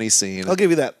very funny scene. I'll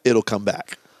give you that. It'll come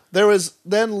back.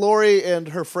 Then Lori and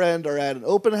her friend are at an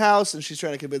open house, and she's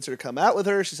trying to convince her to come out with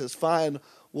her. She says, fine,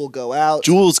 we'll go out.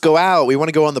 Jules, go out. We want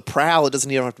to go on the prowl. It doesn't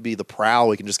even have to be the prowl.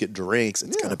 We can just get drinks.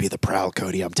 It's going to be the prowl,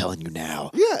 Cody. I'm telling you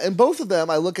now. Yeah, and both of them,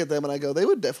 I look at them and I go, they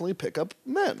would definitely pick up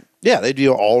men. Yeah, they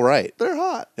do all right. They're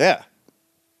hot. Yeah.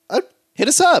 Hit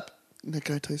us up. Nick,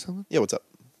 can I tell you something? Yeah, what's up?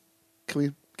 Can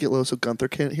we get low so Gunther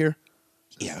can't hear?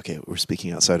 Yeah, okay. We're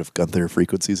speaking outside of Gunther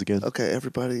frequencies again. Okay,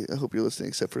 everybody, I hope you're listening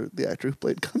except for the actor who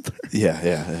played Gunther.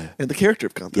 Yeah. And the character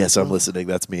of Gunther. Yes, I'm listening.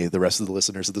 That's me. The rest of the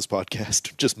listeners of this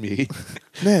podcast, just me.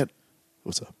 Ned.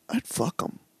 What's up? I'd fuck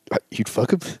him. You'd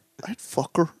fuck him? I'd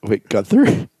fuck her. Wait,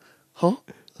 Gunther? Huh?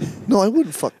 No, I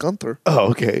wouldn't fuck Gunther. Oh,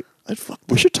 okay. I'd fuck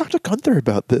We should talk to Gunther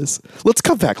about this. Let's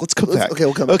come back. Okay,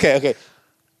 we'll come back. Okay.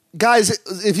 Guys,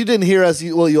 if you didn't hear us,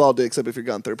 you all did, except if you're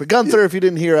Gunther. But Gunther, if you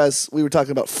didn't hear us, we were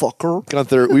talking about fucker.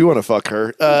 Gunther, we want to fuck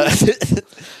her.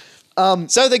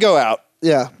 So they go out.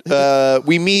 Yeah.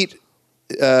 We meet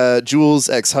Jules'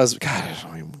 ex-husband. God, I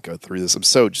don't even go through this. I'm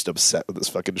so just upset with this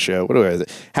fucking show. What do I say?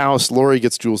 House. Lori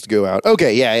gets Jules to go out.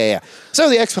 Okay, yeah. So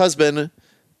the ex-husband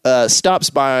stops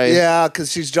by. Yeah, because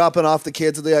she's dropping off the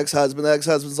kids with the ex-husband. The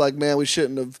ex-husband's like, man, we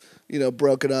shouldn't have,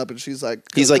 broken up. And she's like,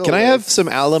 he's like, can I have some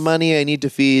alimony? I need to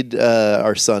feed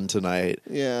our son tonight.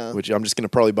 Yeah. Which I'm just going to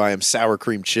probably buy him sour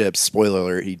cream chips. Spoiler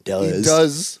alert, he does. He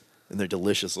does. And they're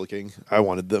delicious looking. I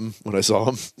wanted them when I saw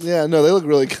them. Yeah, no, they look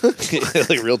really good. They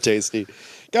look real tasty.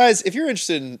 Guys, if you're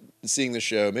interested in seeing the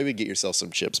show, maybe get yourself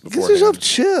some chips Get beforehand. yourself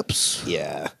chips.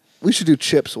 Yeah. We should do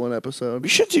chips one episode. We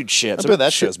should do chips. I bet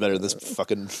that show's better than this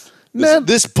fucking... Ned,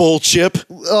 this bull chip.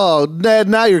 Oh, Ned,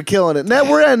 now you're killing it. Ned,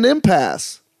 we're at an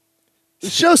impasse. The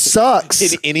show sucks.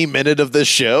 In any minute of this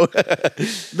show.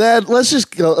 Ned, let's just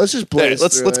go. Let's just blaze.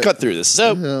 Let's cut through this.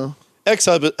 So, Yeah.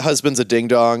 Ex-husband's a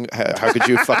ding-dong. How could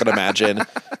you fucking imagine?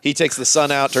 He takes the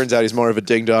son out. Turns out he's more of a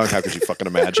ding-dong. How could you fucking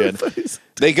imagine?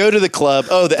 They go to the club.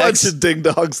 Oh, the bunch of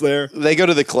ding-dongs there. They go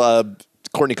to the club.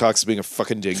 Courtney Cox is being a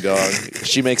fucking ding-dong.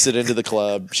 She makes it into the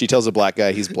club. She tells a black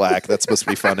guy he's black. That's supposed to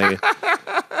be funny.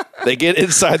 They get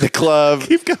inside the club.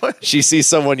 Keep going. She sees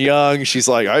someone young. She's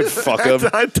like, I'd fuck him.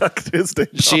 I'd tuck his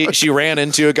ding-dong. She ran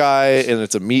into a guy, and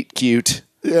it's a meet cute.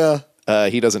 Yeah.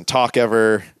 He doesn't talk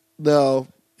ever. No.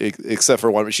 Except for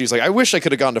one. She's like, I wish I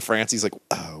could have gone to France. He's like,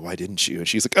 oh, why didn't you? And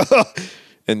she's like, oh.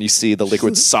 And you see the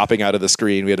liquid sopping out of the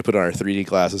screen. We had to put on our 3D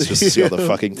glasses just to see all the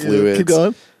fucking fluids. Keep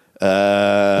going.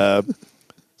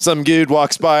 Some dude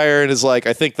walks by her and is like,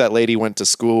 I think that lady went to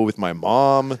school with my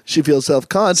mom. She feels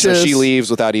self-conscious. So she leaves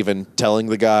without even telling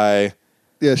the guy.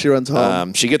 Yeah, she runs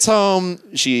home. She gets home.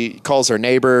 She calls her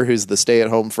neighbor, who's the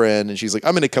stay-at-home friend, and she's like,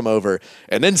 I'm going to come over.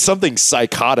 And then something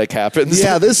psychotic happens.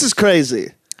 Yeah, this is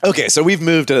crazy. Okay, so we've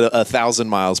moved at 1,000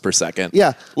 miles per second.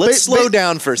 Yeah. Let's slow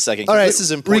down for a second. All right, this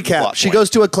is important. Recap. She goes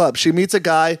to a club. She meets a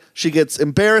guy. She gets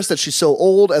embarrassed that she's so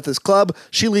old at this club.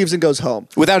 She leaves and goes home.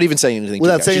 Without even saying anything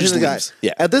Without to the guy. saying anything to the guy. Leaves.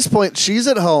 Yeah. At this point, she's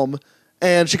at home,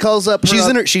 and she calls up her...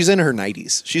 She's in her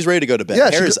 90s. She's ready to go to bed. Yeah,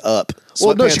 Hair's up.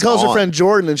 Well, no, she Sweatpants calls her on. friend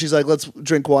Jordan, and she's like, let's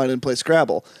drink wine and play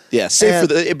Scrabble. Yeah,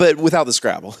 but without the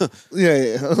Scrabble.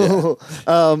 Yeah.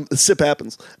 Sip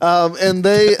happens. And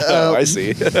they... Oh, I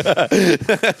see.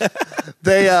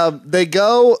 They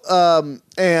go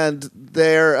and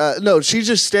they're no, she's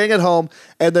just staying at home,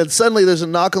 and then suddenly there's a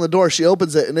knock on the door. She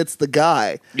opens it, and it's the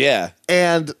guy. Yeah.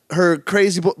 And her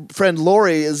crazy friend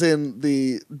Lori is in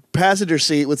the passenger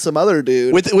seat with some other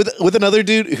dude With another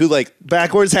dude who like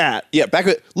backwards hat. yeah,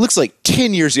 looks like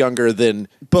 10 years younger than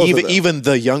Both of them. even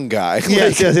the young guy.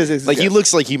 Yes, Like he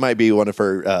looks like he might be one of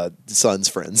her son's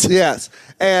friends. Yes.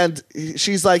 And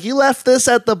she's like, "You left this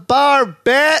at the bar,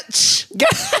 bitch."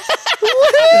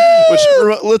 Which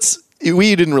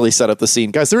we didn't really set up the scene,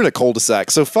 guys. They're in a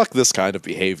cul-de-sac, so fuck this kind of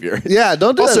behavior. Yeah,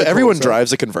 don't do that. Also, in a everyone cul-de-sac.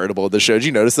 drives a convertible at the show. Did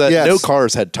you notice that? Yes. No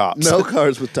cars had tops. No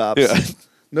cars with tops. Yeah.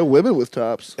 No women with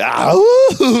tops.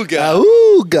 Auga.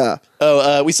 Auga.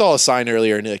 Oh, we saw a sign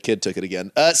earlier, and a kid took it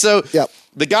again. So Yep.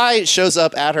 the guy shows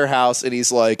up at her house, and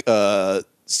he's like,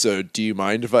 so do you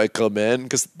mind if I come in?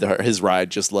 Because his ride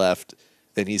just left,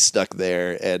 and he's stuck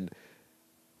there, and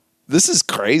this is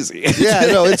crazy. Yeah,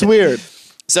 no, it's weird.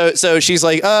 So she's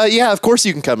like, yeah, of course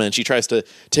you can come in. She tries to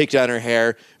take down her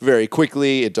hair very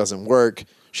quickly. It doesn't work.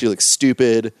 She looks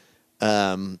stupid.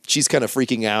 She's kind of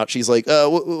freaking out. She's like,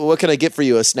 what can I get for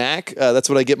you? A snack? That's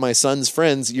what I get my son's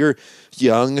friends. You're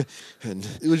young. And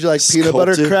Would you like peanut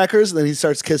butter crackers? And then he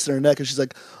starts kissing her neck, and she's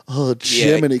like, "Oh,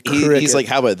 Jiminy Cricket." He's like,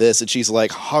 how about this? And she's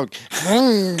like, hog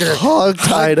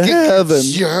tied heaven.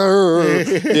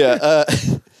 Yeah.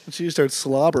 She starts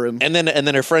slobbering. And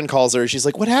then her friend calls her. She's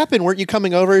like, what happened? Weren't you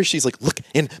coming over? She's like, look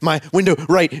in my window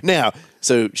right now.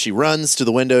 So she runs to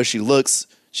the window. She looks.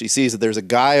 She sees that there's a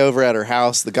guy over at her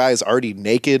house. The guy is already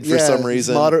naked for some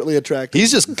reason. Moderately attractive.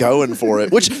 He's just going for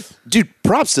it. Which, dude,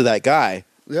 props to that guy.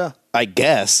 Yeah. I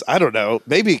guess. I don't know.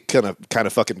 Maybe kind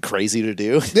of fucking crazy to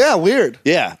do. Yeah, weird.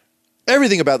 Yeah.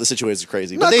 Everything about the situation is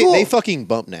crazy. But Not cool. they fucking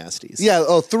bump nasties.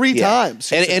 Yeah, three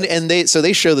times. And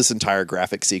they show this entire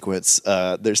graphic sequence.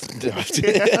 There's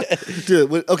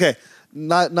Dude, okay,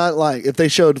 not lying. If they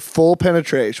showed full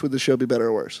penetration, would the show be better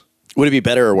or worse? Would it be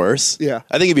better or worse? Yeah.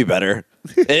 I think it'd be better.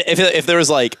 if there was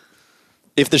like,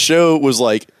 if the show was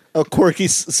like a quirky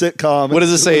sitcom. What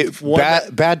does it say?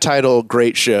 with Bad title,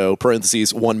 great show,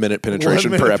 parentheses, 1 minute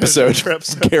penetration 1 minute per episode. per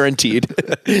episode. Guaranteed.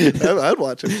 I'd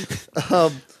watch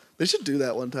it. They should do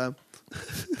that one time.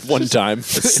 One time.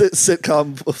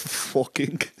 Sitcom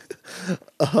fucking.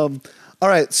 All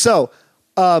right, so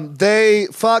they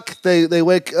fuck. They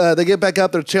wake. They get back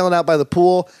up. They're chilling out by the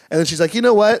pool, and then she's like, "You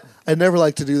know what? I never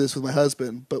like to do this with my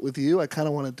husband, but with you, I kind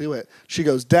of want to do it." She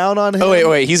goes down on him. Oh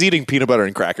wait, he's eating peanut butter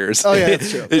and crackers. Oh yeah,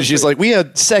 that's true. And she's like, "We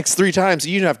had sex 3 times.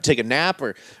 You didn't have to take a nap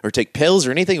or take pills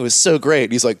or anything. It was so great."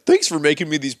 And he's like, "Thanks for making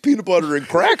me these peanut butter and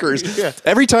crackers." Yeah.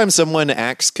 Every time someone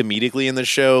acts comedically in the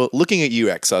show, looking at you,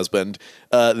 ex-husband,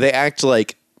 they act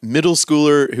like middle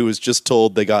schooler who was just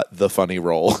told they got the funny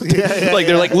role. Like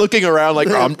they're like looking around like,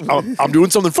 I'm doing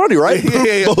something funny, right?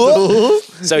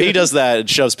 So he does that and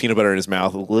shoves peanut butter in his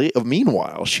mouth.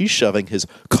 Meanwhile, she's shoving his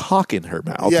cock in her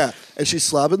mouth. Yeah, and she's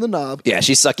slobbing the knob. Yeah,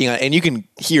 she's sucking on, and you can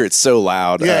hear it so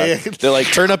loud. Yeah. They're like,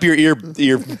 turn up your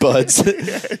earbuds.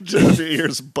 Turn up your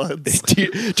ears, buds.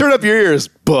 Turn up your ears,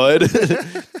 bud.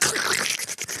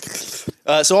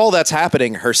 So all that's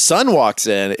happening. Her son walks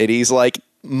in, and he's like,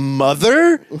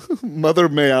 Mother,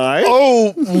 may I?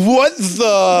 Oh, what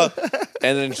the?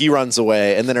 And then he runs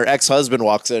away, and then her ex-husband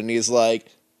walks in, and he's like,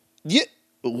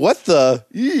 What the?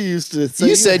 You used to say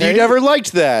You said you never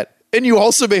liked that. And you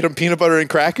also made him peanut butter and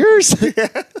crackers? So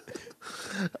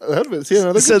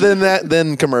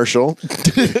then commercial.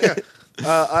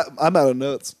 I'm out of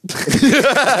notes.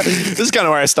 This is kind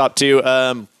of where I stopped too.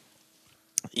 So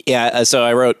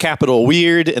I wrote capital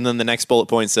weird, and then the next bullet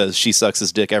point says she sucks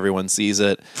his dick, everyone sees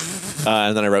it.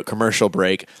 And then I wrote commercial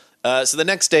break. So the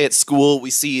next day at school,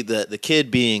 we see the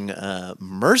kid being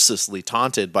mercilessly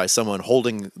taunted by someone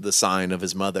holding the sign of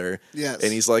his mother. Yes.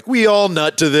 And he's like, we all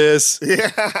nut to this.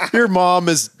 Yeah. Your mom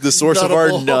is the source of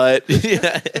our nut.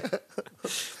 Yeah.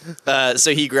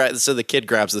 So the kid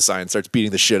grabs the sign, starts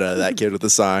beating the shit out of that kid with the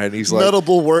sign. He's like,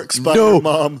 Nuttable works by your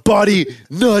mom. Body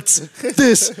nuts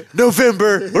this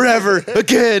November or ever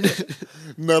again.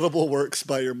 Nuttable works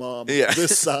by your mom. Yeah.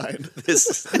 This sign.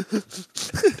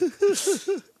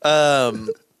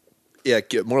 More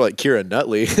like Keira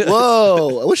Knightley.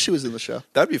 Whoa. I wish she was in the show.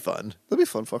 That'd be fun. That'd be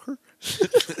fun, fucker.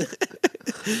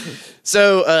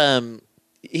 So,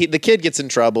 the kid gets in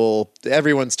trouble.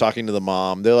 Everyone's talking to the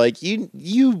mom. They're like,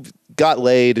 you got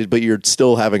laid, but you're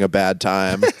still having a bad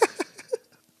time.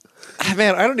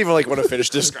 Man, I don't even want to finish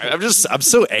describing. I'm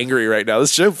so angry right now.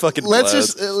 This show fucking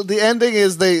blows. The ending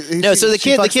is so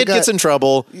the kid gets in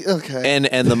trouble. Okay. And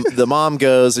the mom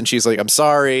goes and she's like, I'm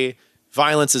sorry.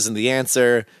 Violence isn't the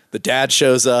answer. The dad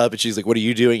shows up and she's like, what are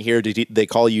you doing here? Did they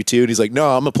call you too? And he's like,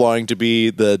 no, I'm applying to be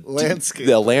the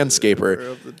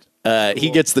landscaper. He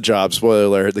gets the job. Spoiler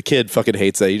alert. The kid fucking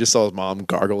hates that. He just saw his mom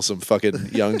gargle some fucking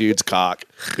young dude's cock,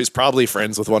 who's probably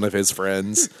friends with one of his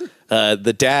friends.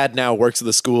 The dad now works at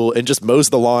the school and just mows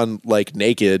the lawn like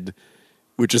naked,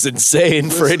 which is insane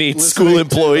for any school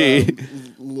employee.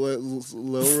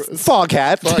 Fog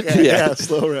hat. Yeah,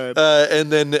 slow ride. And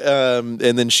then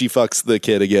she fucks the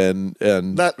kid again,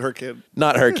 and not her kid.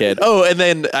 Oh, and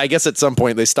then I guess at some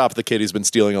point they stop the kid who's been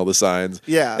stealing all the signs.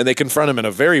 Yeah, and they confront him in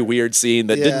a very weird scene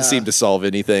that didn't seem to solve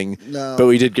anything. No, but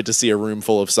we did get to see a room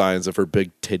full of signs of her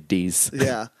big titties.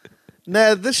 Yeah,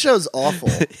 nah, this show's awful.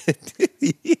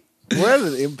 We're at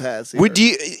an impasse here. What do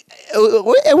you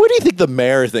think the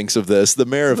mayor thinks of this? The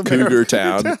mayor of Cougar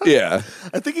Town. Yeah.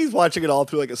 I think he's watching it all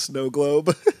through like a snow globe.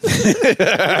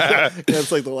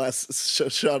 That's like the last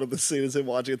shot of the scene is him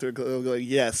watching it through a globe going,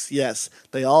 yes,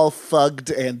 they all fugged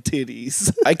and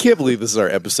titties. I can't believe this is our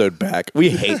episode back. We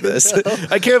hate this.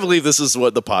 I can't believe this is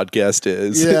what the podcast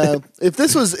is. Yeah. If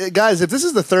this is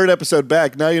the third episode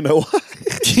back, now you know why.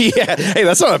 Yeah. Hey,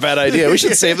 that's not a bad idea. We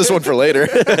should save this one for later.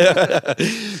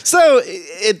 So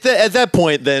at that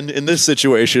point, then, in this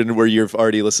situation where you've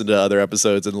already listened to other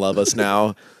episodes and love us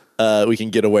now, we can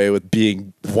get away with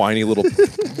being whiny little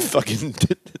fucking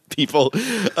people.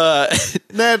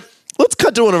 Ned, let's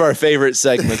cut to one of our favorite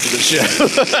segments of the show.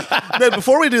 Ned,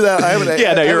 before we do that,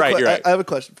 you're right. I have a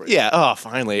question for you. Yeah. Oh,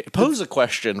 finally. Pose a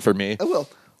question for me. I will.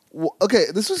 Okay,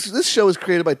 this show was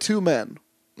created by two men.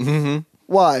 Mm-hmm.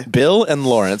 Why? Bill and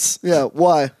Lawrence. Yeah,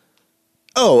 why?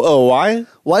 Oh, why?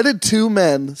 Why did two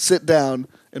men sit down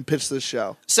and pitch this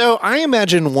show? So I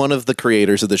imagine one of the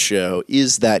creators of the show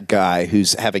is that guy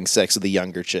who's having sex with the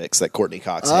younger chicks that Courtney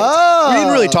Cox hates. Oh. We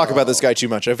didn't really talk about this guy too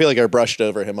much. I feel like I brushed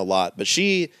over him a lot, but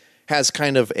she has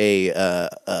kind of a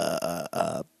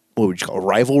what would you call a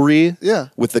rivalry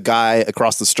with the guy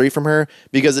across the street from her,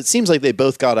 because it seems like they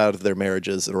both got out of their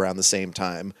marriages around the same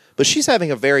time. But she's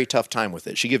having a very tough time with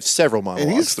it. She gives several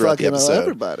monologues throughout the episode.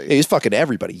 Everybody. Yeah, he's fucking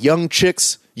everybody. Young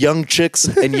chicks,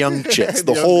 and young chicks.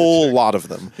 The whole lot of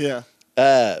them. Yeah.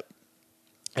 I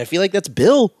feel like that's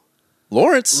Bill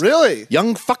Lawrence. Really?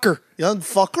 Young fucker. Young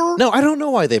fucker? No, I don't know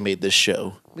why they made this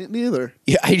show. Me neither.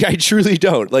 Yeah, I truly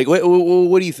don't. Like, what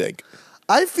do you think?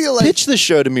 I feel like pitch this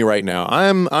show to me right now.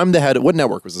 I'm the head. What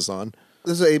network was this on?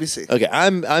 This is ABC. Okay,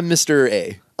 I'm Mr.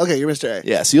 A. Okay, you're Mr. A.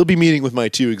 Yeah, so you'll be meeting with my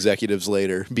two executives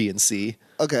later, B and C.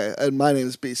 Okay, and my name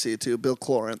is BC too, Bill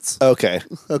Lawrence. Okay.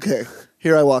 Okay,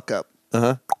 here I walk up.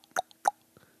 Uh-huh.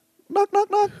 Knock, knock,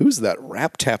 knock. Who's that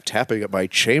tapping at my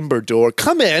chamber door?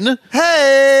 Come in.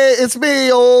 Hey, it's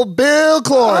me, old Bill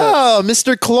Lawrence. Oh,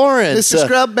 Mr. Lawrence. Mr.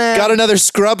 Scrub Man. Got another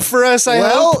scrub for us, I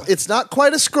hope? Well, it's not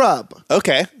quite a scrub.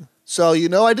 Okay. So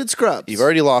I did scrubs. You've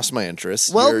already lost my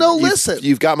interest. Well, listen.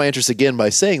 You've got my interest again by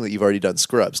saying that you've already done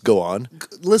scrubs. Go on.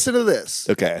 Listen to this.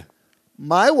 Okay.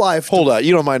 My wife... Hold on.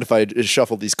 You don't mind if I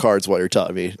shuffle these cards while you're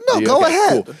telling me? No, go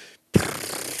ahead. Cool.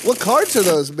 What cards are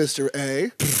those, Mr. A?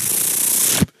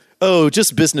 Oh,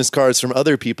 just business cards from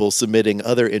other people submitting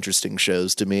other interesting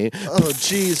shows to me. Oh,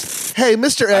 jeez. Hey,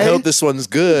 Mr. A. I hope this one's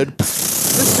good.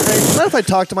 Mr. A, do you mind if I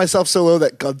talk to myself so low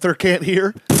that Gunther can't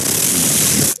hear?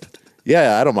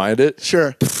 Yeah, I don't mind it.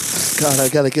 Sure. God, I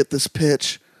got to get this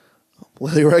pitch.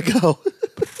 Well, here I go.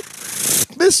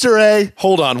 Mr. A.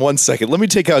 Hold on 1 second. Let me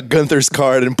take out Gunther's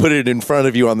card and put it in front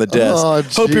of you on the desk. Oh,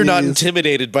 Hope you're not jeez.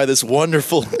 intimidated by this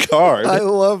wonderful card. I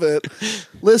love it.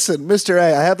 Listen, Mr.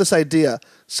 A, I have this idea.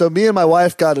 So me and my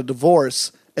wife got a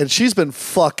divorce, and she's been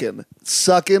fucking,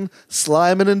 sucking,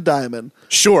 sliming, and diming.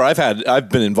 Sure, I've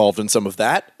been involved in some of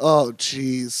that. Oh,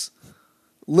 jeez.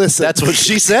 Listen. That's what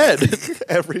she said.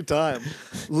 Every time.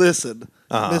 Listen,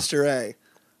 Mr. A,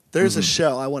 there's a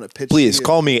show I want to pitch Please to you.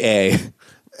 call me A.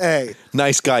 A.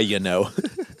 Nice guy, you know.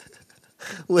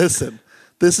 Listen,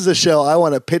 this is a show I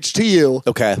want to pitch to you.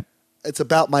 Okay. It's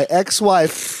about my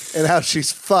ex-wife and how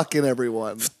she's fucking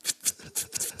everyone.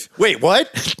 Wait,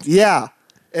 what? Yeah.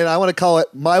 And I want to call it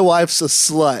My Wife's a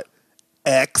Slut.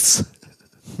 X.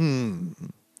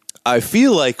 I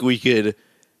feel like we could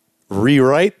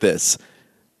rewrite this.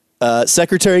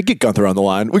 Secretary, get Gunther on the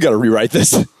line. We got to rewrite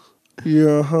this.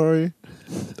 Yeah, hi.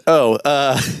 Oh,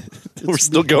 we're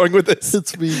still going with this.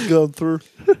 It's me, Gunther.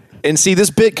 And see, this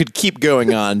bit could keep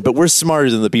going on, but we're smarter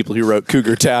than the people who wrote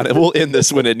Cougar Town, and we'll end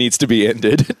this when it needs to be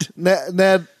ended.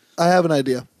 Ned, I have an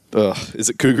idea. Ugh, is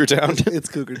it Cougar Town? It's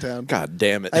Cougar Town. God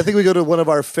damn it. I think we go to one of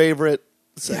our favorite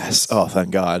segments, Yes. Oh,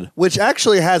 thank God. which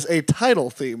actually has a title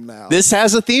theme now. This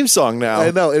has a theme song now.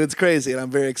 I know, and it's crazy, and I'm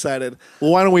very excited.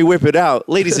 Well, why don't we whip it out?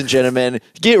 Ladies and gentlemen,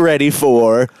 get ready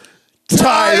for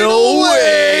Tidal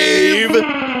Wave!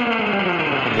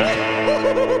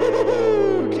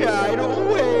 Tidal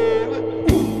Wave!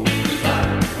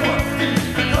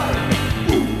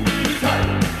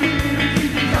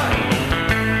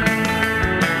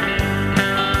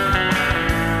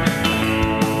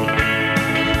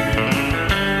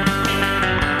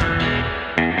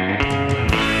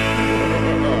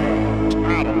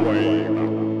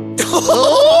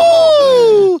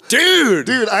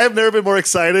 Dude! I have never been more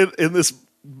excited in this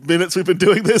minutes we've been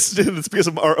doing this. It's because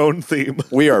of our own theme.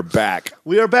 We are back.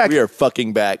 We are back. We are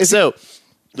fucking back. So,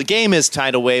 the game is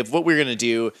Tidal Wave. What we're going to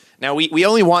do now, we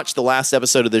only watched the last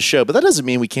episode of this show, but that doesn't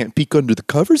mean we can't peek under the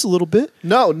covers a little bit.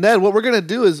 No, Ned, what we're going to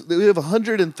do is we have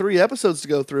 103 episodes to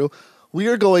go through. We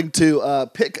are going to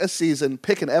pick a season,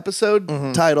 pick an episode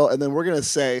title, and then we're going to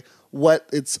say what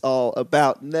it's all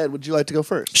about. Ned, would you like to go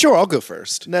first? Sure, I'll go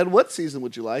first. Ned, what season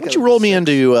would you like? Why don't you roll me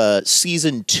into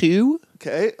season 2?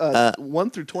 Okay, 1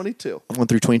 through 22. 1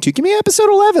 through 22. Give me episode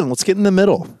 11. Let's get in the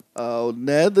middle. Oh,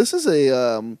 Ned, this is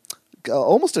a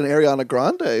almost an Ariana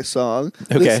Grande song.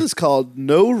 Okay. This is called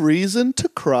No Reason to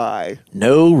Cry.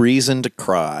 No Reason to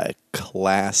Cry.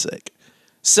 Classic.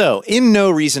 So, in No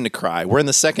Reason to Cry, we're in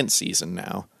the second season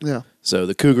now. Yeah. So,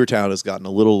 the Cougar Town has gotten a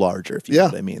little larger, if you know Yeah.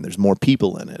 what I mean. There's more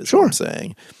people in it, is Sure. what I'm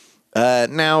saying.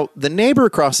 Now, the neighbor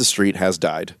across the street has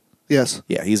died. Yes.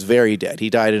 Yeah, he's very dead. He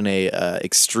died in a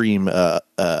extreme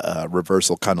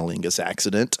reversal cunnilingus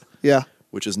accident, Yeah.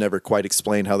 which is never quite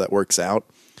explained how that works out.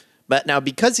 But now,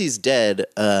 because he's dead,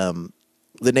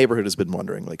 the neighborhood has been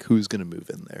wondering, like, who's going to move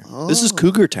in there? This is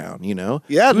Cougar Town, you know?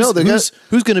 Yeah, no, they got-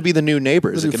 who's going to be the new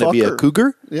neighbor? Is The it new going to be a fucker.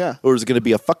 cougar? Yeah. Or is it going to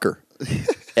be a fucker?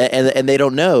 and they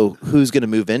don't know who's going to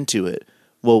move into it.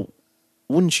 Well,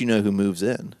 wouldn't you know who moves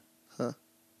in?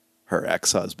 Her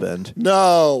ex-husband.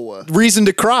 No. Reason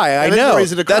to cry, I That is know. No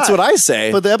Reason to Cry. That's what I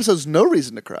say. But the episode's No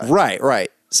Reason to Cry. Right.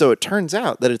 So it turns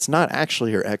out that it's not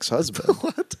actually her ex-husband.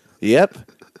 What? Yep.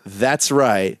 That's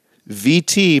right.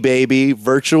 VT, baby.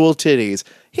 Virtual titties.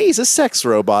 He's a sex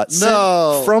robot sent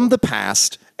No. from the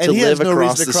past And to he live has no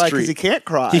across reason to the cry street. because he can't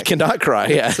cry. He cannot cry,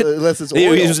 yeah. So unless it's He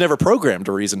oil. was never programmed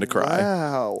to reason to cry.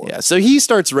 Wow. Yeah, so he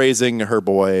starts raising her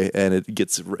boy, and it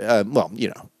gets,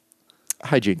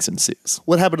 hijinks ensues.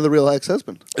 What happened to the real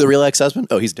ex-husband? The real ex-husband?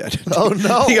 Oh, he's dead. Oh,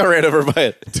 no. He got ran over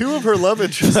by Two of her love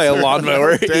interests a are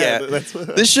lawnmower. dead. Yeah. That's,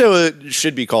 what- This show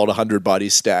should be called 100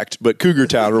 Bodies Stacked, but Cougar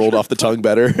Town rolled off the tongue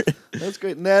better. that's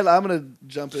great. Ned, I'm going to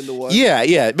jump into one.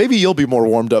 Yeah. Maybe you'll be more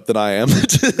warmed up than I am.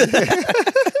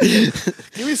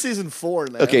 Give me season 4,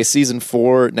 Ned. Okay, season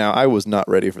 4. Now, I was not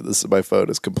ready for this. My phone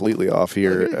is completely off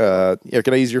here.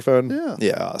 Can I use your phone? Yeah.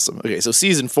 Yeah, awesome. Okay, so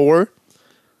season 4,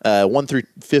 1 through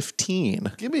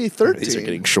 15. Give me 13. These are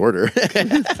getting shorter.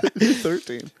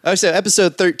 13. So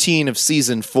episode 13 of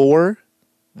season 4,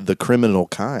 The Criminal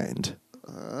Kind.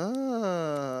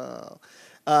 Oh.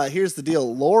 Here's the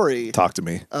deal. Lori Talk to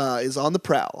me. is on the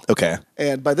prowl. Okay.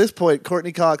 And by this point,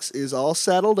 Courtney Cox is all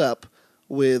saddled up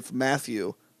with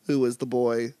Matthew, who was the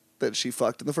boy that she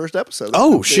fucked in the first episode.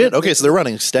 Oh, shit. Okay, so they're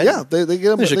running steady. Yeah, they get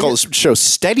them. They should call this show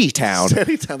Steady Town.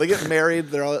 Steady Town. They get married.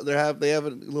 They have a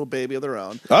little baby of their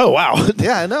own. Oh, wow.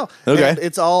 Yeah, I know. Okay. And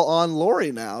it's all on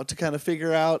Lori now to kind of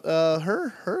figure out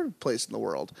her place in the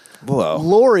world. Whoa.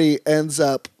 Lori ends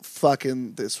up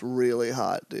fucking this really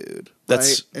hot dude.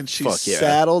 That's- right? And she's fuck yeah.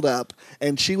 saddled up,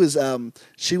 and she was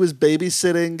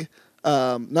babysitting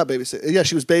not babysitting. Yeah,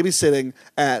 she was babysitting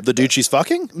at The dude she's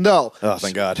fucking? No. Oh,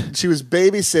 thank God. She was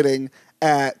babysitting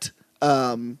at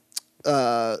what's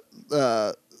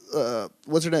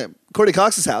her name? Courtney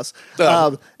Cox's house.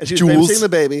 And she was Jules. babysitting the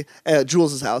baby at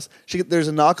Jules' house. There's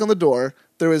a knock on the door.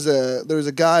 There was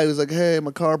a guy who's like, "Hey,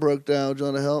 my car broke down. Do you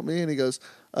want to help me?" And he goes,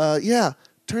 "Yeah."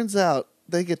 Turns out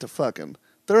they get to fucking.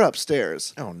 They're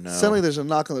upstairs. Oh, no. Suddenly there's a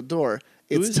knock on the door.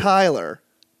 It's is it? Tyler.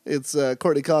 It's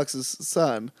Courtney Cox's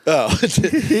son. Oh. I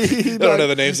don't know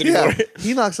the names anymore. Yeah,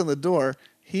 he knocks on the door.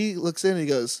 He looks in and he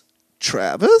goes,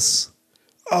 "Travis?"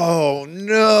 Oh,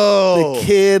 no. The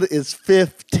kid is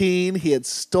 15. He had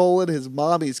stolen his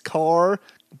mommy's car,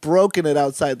 broken it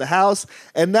outside the house,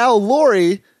 and now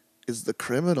Lori is the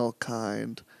criminal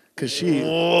kind because she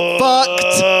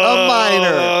fucked a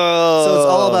minor. So it's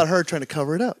all about her trying to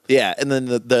cover it up. Yeah, and then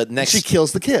the next She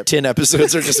kills the kid. 10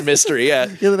 episodes are just mystery, yeah.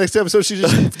 Yeah, the next episode, she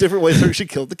just different ways she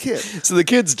killed the kid. So the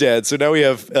kid's dead, so now we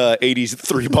have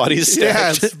 83 bodies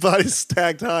Yeah, stacked. it's bodies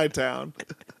stacked high town.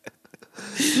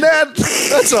 Ned,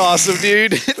 That's awesome,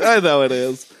 dude. I know it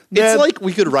is. It's Ned, like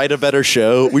we could write a better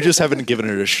show. We just haven't given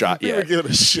it a shot we were yet.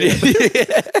 giving a shit.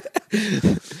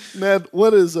 Ned,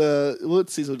 what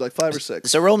season? Like 5 or 6?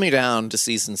 So roll me down to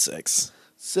season 6.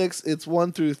 6. It's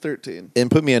 1 through 13. And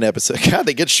put me in episode. God,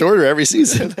 they get shorter every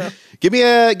season. Give me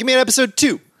an episode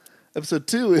 2. Episode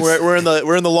 2 is We're in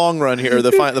the long run here,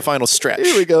 the final stretch.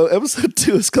 here we go. Episode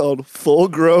 2 is called Full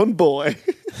Grown Boy.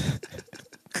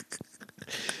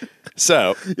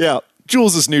 So Yeah.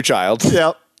 Jules' new child.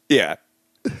 Yeah. Yeah.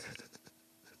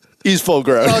 He's full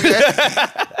grown. Okay.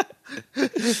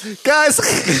 Guys,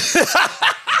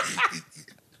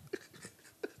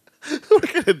 we're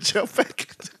gonna jump back.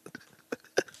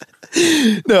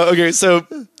 No, okay, so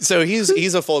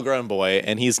he's a full grown boy,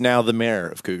 and he's now the mayor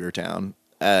of Cougar Town.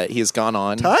 He's gone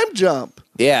on. Time jump.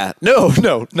 Yeah, no,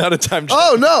 not a time jump.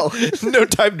 Oh no. No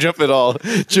time jump at all.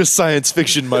 Just science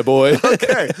fiction, my boy.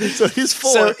 Okay. So he's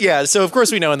 4. So of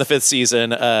course we know in the 5th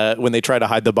season, when they try to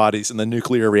hide the bodies in the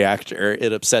nuclear reactor,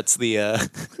 it upsets the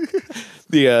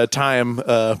time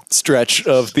stretch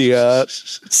of the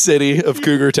city of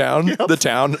Cougar Town. Yep. The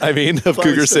town, I mean, of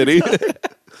Cougar City.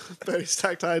 Very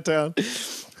stacked high town.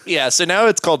 Yeah, so now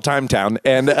it's called Time Town,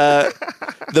 and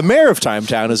the mayor of Time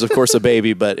Town is, of course, a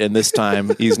baby, but in this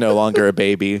time, he's no longer a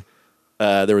baby.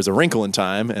 There was a wrinkle in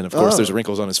time, and of course, there's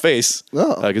wrinkles on his face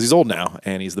because he's old now,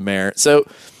 and he's the mayor. So,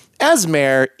 as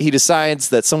mayor, he decides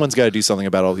that someone's got to do something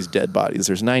about all these dead bodies.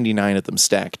 There's 99 of them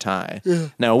stacked high. Yeah.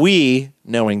 Now, we,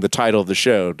 knowing the title of the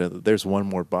show, know that there's one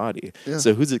more body. Yeah.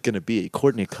 So, who's it going to be?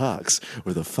 Courtney Cox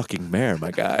or the fucking mayor, my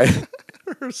guy?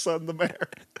 Her son, the mayor.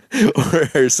 Or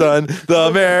her son,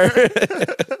 the mayor.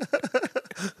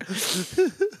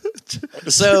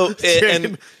 So,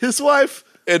 and his wife,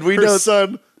 and we her know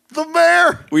son, the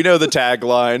mayor. we know the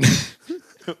tagline.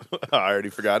 I already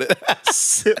forgot it.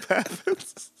 Sip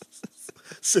happens.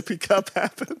 Sippy cup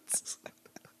happens.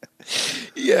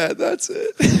 Yeah, that's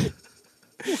it.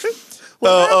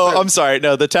 I'm sorry.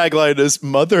 No, the tagline is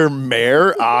 "Mother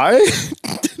Mayor I."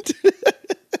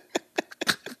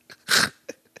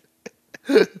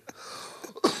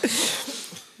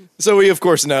 So we of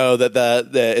course know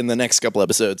that in the next couple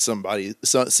episodes,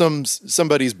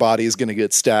 somebody's body is going to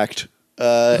get stacked. Who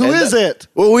is it?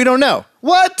 Well, we don't know.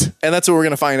 What? And that's what we're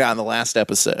going to find out in the last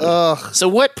episode. Ugh. So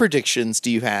what predictions do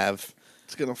you have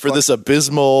For this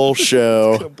abysmal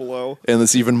show gonna blow. and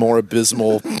this even more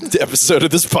abysmal episode of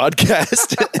this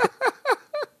podcast?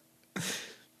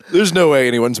 There's no way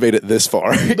anyone's made it this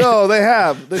far. No, they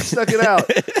have. They stuck it out.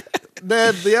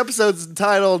 Ned, the episode's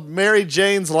entitled Mary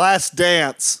Jane's Last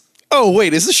Dance. Oh,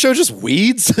 wait, is this show just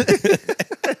weeds?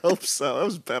 I hope so. That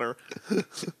was better.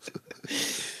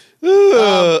 Okay.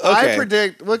 I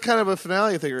predict, what kind of a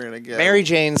finale you think we're going to get? Mary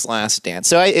Jane's Last Dance.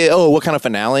 So, what kind of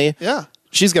finale? Yeah.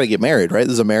 She's got to get married, right?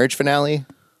 There's a marriage finale?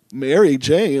 Mary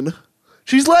Jane.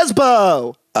 She's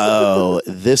lesbo. Oh,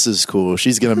 this is cool.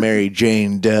 She's going to marry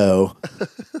Jane Doe.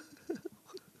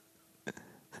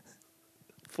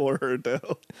 For her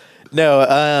dough. No,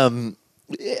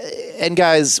 and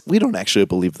guys, we don't actually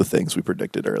believe the things we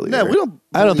predicted earlier. No, we don't.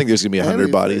 I don't think there's going to be 100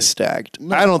 anything. bodies stacked.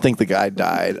 No. I don't think the guy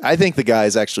died. I think the guy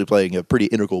is actually playing a pretty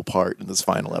integral part in this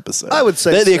final episode. I would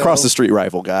say the so. across the street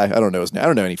rifle guy. I don't know his name. I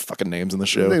don't know any fucking names in the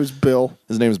show. His name's Bill.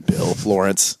 His name's Bill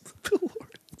Lawrence. Bill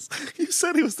Lawrence. You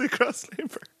said he was the across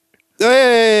neighbor.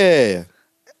 Hey!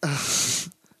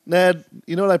 Ned,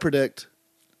 you know what I predict?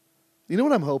 You know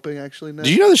what I'm hoping, actually, Ned?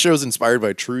 Do you know the show's inspired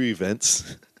by true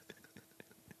events?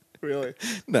 Really?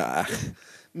 Nah.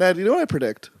 Ned, you know what I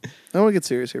predict? I want to get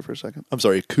serious here for a second. I'm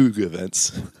sorry, Coug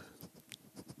events.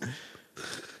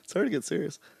 It's hard to get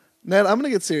serious. Ned, I'm going to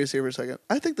get serious here for a second.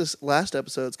 I think this last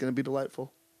episode is going to be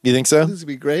delightful. You think so? I think this is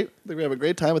going to be great. I think we're going to have a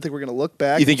great time. I think we're going to look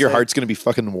back. You think your say, heart's going to be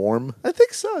fucking warm? I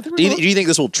think so. I think Do you think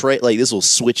this will this will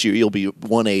switch you? You'll be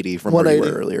 180 from where you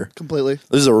were earlier. Completely.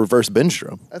 This is a reverse binge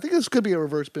room. I think this could be a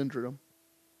reverse binge room.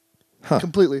 Huh.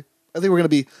 Completely. I think we're going to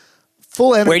be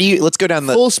full energy. Let's go down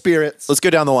full spirits. Let's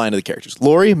go down the line of the characters.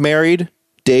 Lori, married,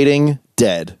 dating,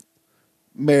 dead.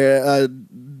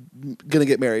 Gonna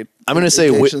get married. I'm gonna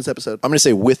say this episode. I'm gonna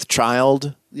say with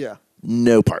child. Yeah.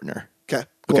 No partner. Okay.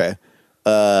 Cool. Okay.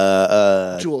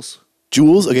 Jules.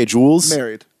 Jules. Okay. Jules.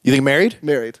 Married. You think married?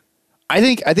 Married. I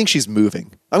think she's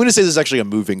moving. I'm gonna say this is actually a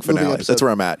moving finale. That's where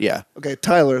I'm at. Yeah. Okay.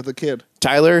 Tyler, the kid.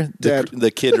 Tyler, Dead.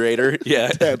 the kid raider. Yeah.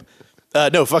 Dead.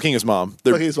 No, fucking his mom.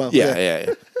 Fucking his mom.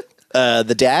 Yeah.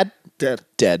 The dad.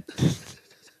 Dead.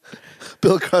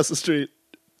 Bill across the street.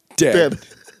 Dead.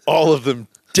 All of them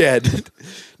dead.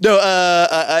 No,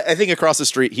 I think across the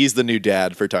street, he's the new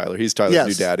dad for Tyler. He's Tyler's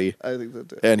new daddy. I think that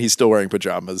too. And he's still wearing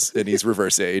pajamas, and he's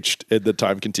reverse aged, and the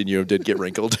time continuum did get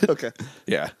wrinkled. Okay.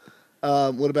 Yeah.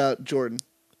 What about Jordan?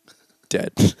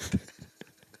 Dead.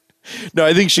 No,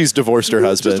 I think she's divorced her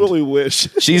husband. Just what we wish.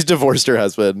 She's divorced her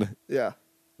husband. Yeah.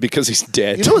 Because he's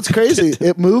dead. You know what's crazy?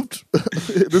 It moved.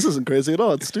 This isn't crazy at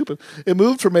all. It's stupid. It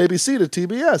moved from ABC to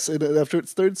TBS after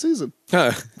its third season.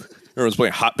 Huh. Everyone's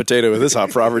playing hot potato with this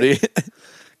hot property.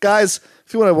 Guys,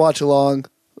 if you want to watch along,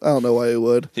 I don't know why you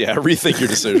would. Yeah, rethink your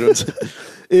decisions.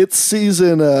 It's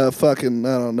season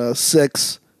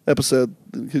 6, episode,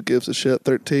 who gives a shit,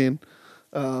 13.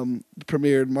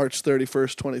 Premiered March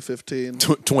 31st, 2015.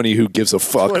 20 who gives a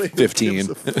fuck, 15. Gives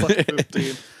a fuck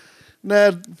 15.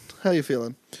 Ned, how you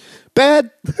feeling?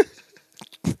 Bad.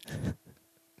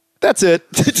 That's it.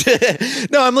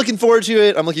 No, I'm looking forward to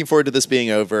it. I'm looking forward to this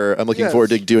being over. I'm looking forward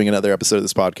to doing another episode of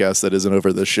this podcast that isn't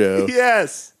over this show.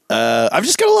 Yes. I've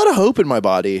just got a lot of hope in my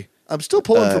body. I'm still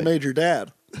pulling for Major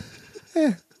Dad.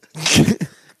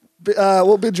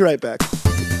 We'll binge right back.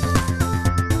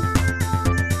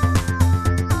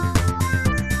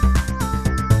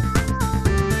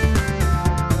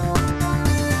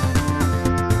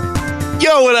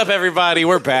 Yo, what up, everybody?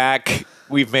 We're back.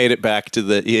 We've made it back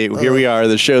to here we are.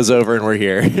 The show's over and we're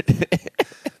here.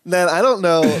 Man, I don't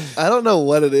know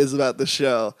what it is about the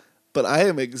show, but I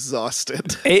am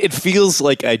exhausted. It feels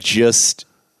like I just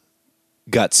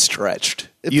got stretched.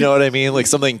 You know what I mean? Like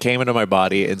something came into my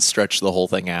body and stretched the whole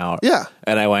thing out. Yeah.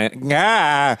 And I went,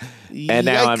 ah. And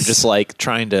now I'm just like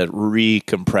trying to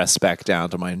recompress back down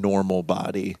to my normal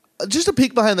body. Just a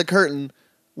peek behind the curtain,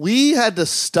 we had to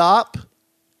stop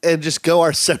and just go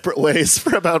our separate ways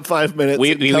for about 5 minutes.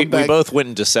 We both went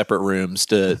into separate rooms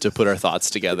to put our thoughts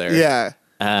together. Yeah.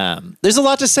 There's a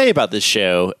lot to say about this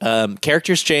show.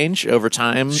 Characters change over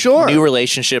time. Sure. New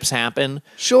relationships happen.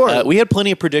 Sure. We had plenty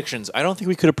of predictions. I don't think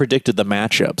we could have predicted the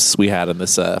matchups we had in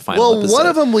this final episode. Well, one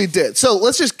of them we did. So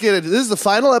let's just get it. This is the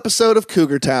final episode of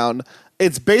Cougar Town.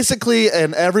 It's basically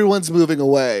an everyone's moving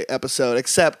away episode,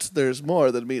 except there's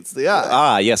more than meets the eye.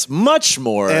 Ah, yes, much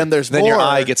more. And there's than more. Your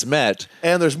eye gets met.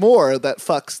 And there's more that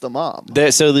fucks the mom.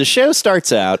 So the show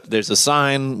starts out. There's a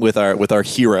sign with our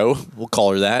hero. We'll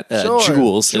call her that. Sure.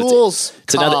 Jules. Jules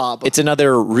Cobb. It's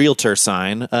another realtor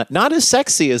sign. Not as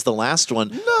sexy as the last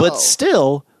one, but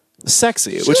still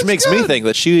sexy, which makes me think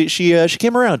that she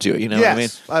came around to it. You know what I mean?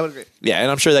 I would agree. Yeah,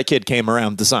 and I'm sure that kid came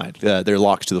around the sign. They're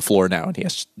locked to the floor now, and he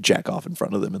has to jack off in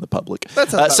front of them in the public.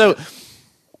 That's so.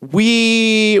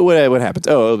 What happens?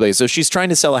 Oh, okay. So she's trying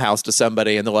to sell a house to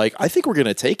somebody, and they're like, "I think we're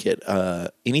gonna take it.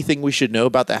 Anything we should know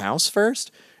about the house first?"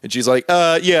 And she's like,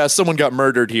 "Yeah, someone got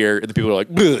murdered here." And the people are like,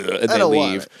 "Bleh," and they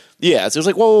leave. Yeah, so it's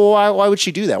like, well, why would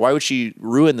she do that? Why would she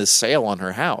ruin the sale on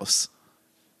her house?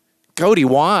 Cody,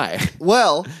 why?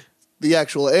 Well, the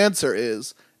actual answer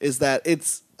is that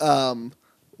it's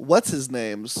what's his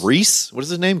name's Reese? What is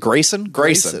his name? Grayson,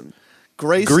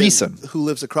 who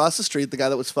lives across the street, the guy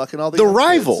that was fucking all the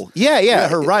rival. Kids. Yeah,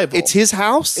 her rival. It's his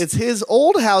house. It's his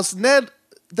old house. Ned,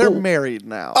 they're married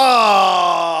now.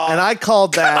 Oh, and I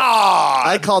called that.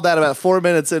 I called that about 4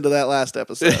 minutes into that last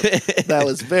episode. That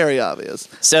was very obvious.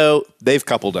 So they've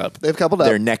coupled up.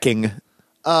 They're necking.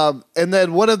 And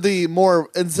then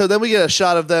so then we get a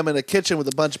shot of them in a kitchen with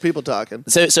a bunch of people talking.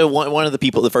 So one of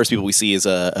the first people we see is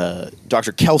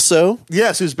Dr. Kelso.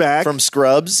 Yes, who's back from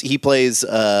Scrubs. He plays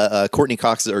Courtney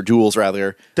Cox, or Jules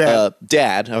rather.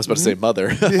 Dad. I was about to say mother.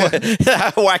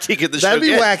 Wacky at the show. That'd be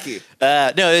wacky.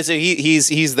 No, so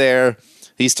he's there.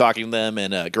 He's talking to them,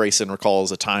 and Grayson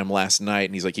recalls a time last night,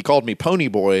 and he's like, he called me Pony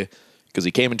Boy because he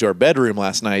came into our bedroom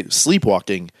last night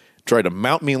sleepwalking. Tried to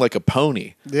mount me like a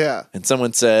pony. Yeah. And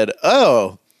someone said,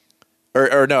 oh,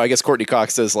 or no, I guess Courtney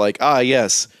Cox says like,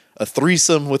 yes, a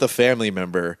threesome with a family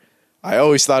member. I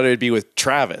always thought it would be with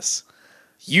Travis.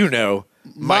 You know,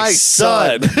 my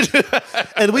son.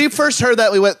 And we first heard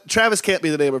that, we went, Travis can't be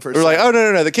the name of her We're son. like, oh,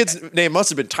 no. The kid's name must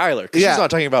have been Tyler. Because Yeah. she's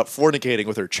not talking about fornicating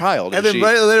with her child. And then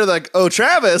right later, like, oh,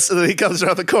 Travis. And then he comes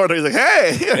around the corner. He's like,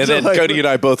 hey. And then like, Cody and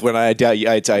I both went, I doubt you,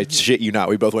 I shit you not.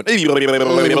 We both went, are you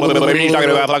talking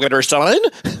about fucking her son?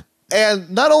 And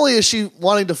not only is she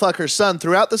wanting to fuck her son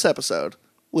throughout this episode,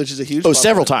 which is a huge Oh,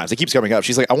 several times. It keeps coming up.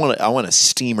 She's like, I want a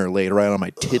steamer laid right on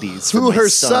my titties. who for my her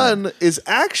son is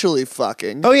actually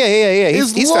fucking. Oh, yeah.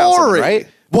 is He's found something, Lori. right?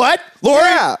 What? Lori?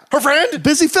 Yeah. Her friend?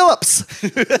 Busy Phillips.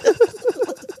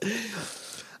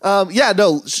 Yeah,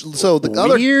 no. So the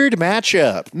other Weird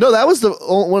matchup. no, that was the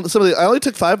one. Some of the I only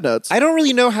took 5 notes. I don't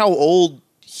really know how old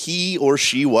he or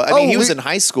she was. I mean, he was we- in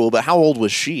high school, but how old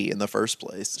was she in the first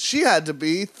place? She had to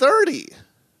be 30.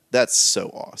 That's so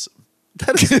awesome.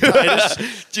 That is tight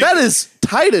as, that is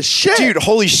tight as shit, Dude,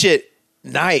 holy shit.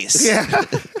 Nice. Yeah.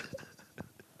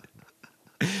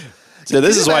 So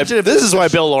this is imagine if why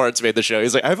Bill Lawrence made the show.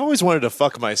 He's like, I've always wanted to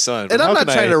fuck my son. but And I'm how not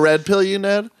can trying I-" to red pill you,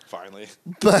 Ned, Finally.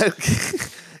 but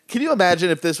can you imagine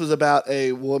if this was about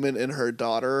a woman and her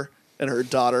daughter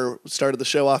started the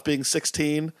show off being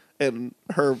 16 and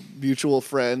her mutual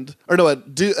friend, or no, a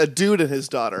dude and his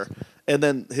daughter, and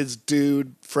then his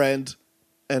dude friend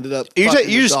ended up fucking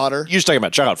his daughter. You're just talking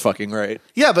about child fucking, right?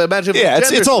 Yeah, but imagine if Yeah, the it's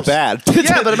genders all were- bad.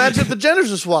 Yeah, but imagine if the genders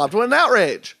were swapped. What an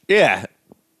outrage. Yeah.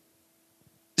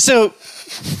 So,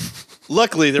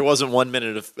 luckily, there wasn't 1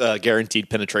 minute of guaranteed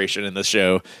penetration in the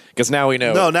show because now we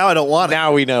know. No, now I don't want it.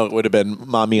 Now we know it would have been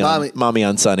mommy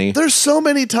on Sunny. There's so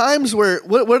many times where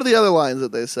what are the other lines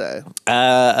that they say?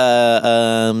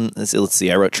 Let's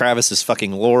see. I wrote Travis is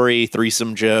fucking Lori,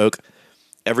 threesome joke.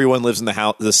 Everyone lives in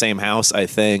the same house, I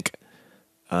think.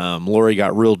 Lori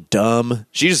got real dumb.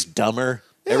 She's just dumber.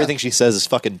 Yeah. Everything she says is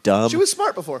fucking dumb. She was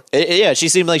smart before. Yeah, she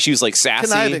seemed like she was like sassy.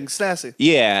 Conniving, sassy.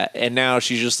 Yeah, and now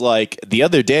she's just like, the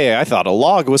other day I thought a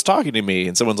log was talking to me,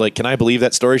 and someone's like, can I believe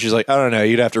that story? She's like, I don't know,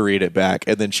 you'd have to read it back.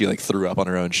 And then she like threw up on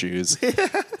her own shoes.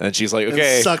 And she's like,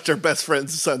 okay. And sucked her best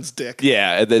friend's son's dick.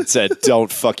 Yeah, and then said,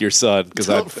 don't fuck your son, because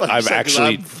Don't I'm fuck your son, 'cause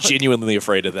actually I'm genuinely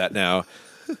afraid of that now.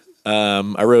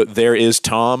 I wrote, there is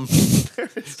Tom.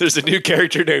 There's a new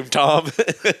character named Tom.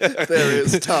 There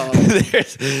is Tom.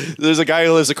 There's a guy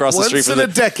who lives across the street Once from in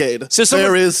a decade, So someone-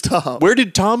 there is Tom. Where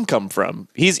did Tom come from?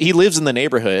 He lives in the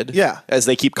neighborhood. Yeah. As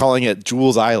they keep calling it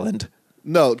Jules Island.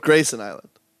 No, Grayson Island.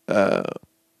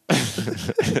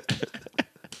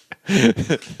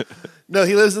 No,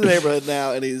 he lives in the neighborhood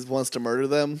now, and he wants to murder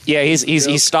them. Yeah,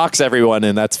 he stalks everyone,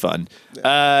 and that's fun.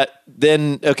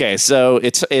 Then okay, so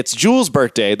it's Jules'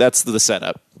 birthday. That's the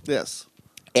setup. Yes.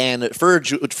 And for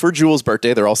Jules'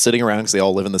 birthday, they're all sitting around because they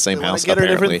all live in the same They want house. to get her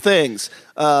apparently. different things.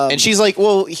 And she's like,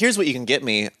 "Well, here's what you can get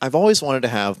me. I've always wanted to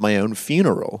have my own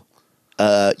funeral.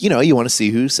 You want to see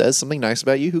who says something nice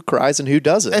about you, who cries, and who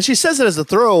doesn't." And she says it as a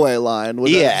throwaway line.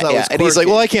 Yeah. And he's like,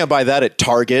 "Well, I can't buy that at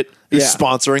Target, who's Yeah.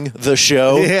 sponsoring the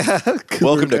show. yeah.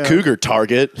 Welcome to Cougar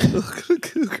Target."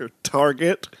 Cougar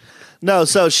Target. No,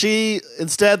 so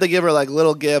instead they give her like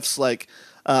little gifts, like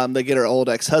they get her old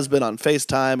ex-husband on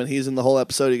FaceTime, and he's in the whole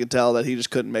episode. You can tell that he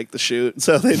just couldn't make the shoot,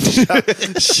 so they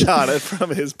shot it from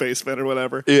his basement or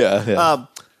whatever. Yeah.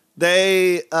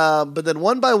 But then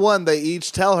one by one, they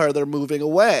each tell her they're moving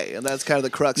away, and that's kind of the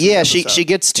crux. of the Yeah, episode. she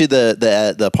gets to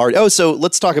the party. Oh, so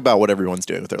let's talk about what everyone's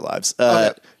doing with their lives.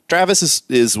 Okay. Travis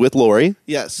is with Lori.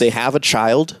 Yes. They have a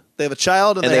child. They have a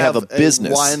child, and they have a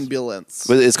business. Wineambulance.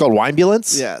 It's called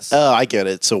Winebulance? Yes. Oh, I get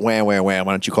it. So wham. Why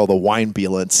don't you call the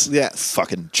Winebulance? Yes.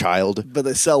 Fucking child. But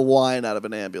they sell wine out of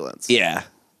an ambulance. Yeah.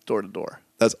 Door to door.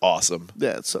 That's awesome.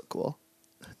 Yeah, it's so cool.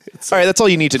 All right, that's all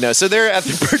you need to know. So they're at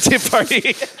the birthday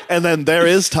party. And then there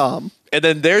is Tom. And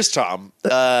then there's Tom.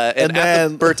 And at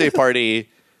the birthday party,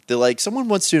 they're like, someone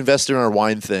wants to invest in our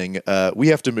wine thing. We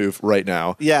have to move right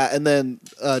now. Yeah, and then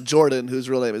Jordan, whose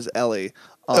real name is Ellie.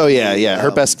 Oh, yeah.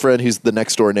 Her best friend, who's the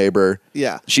next door neighbor.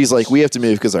 Yeah. She's like, we have to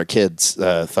move because our kid's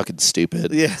fucking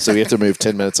stupid. Yeah. So we have to move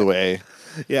 10 minutes away.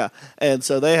 Yeah, and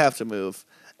so they have to move.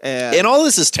 And all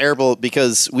this is terrible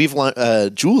because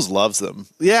Jules loves them.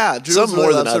 Yeah, Jules Some really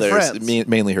more than loves her others. friends.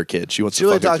 Mainly her kid. She wants She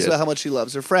really to fuck her talks kid. about how much she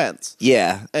loves her friends.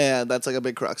 Yeah. And that's like a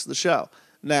big crux of the show.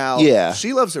 Now, Yeah.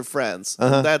 she loves her friends.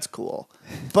 And that's cool.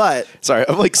 But Sorry,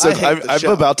 I'm like I hate the I'm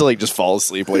show. about to like just fall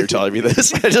asleep while you're telling me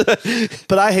this.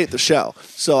 but I hate the show,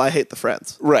 so I hate the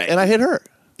friends. Right. And I hate her.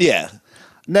 Yeah.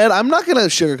 Ned, I'm not going to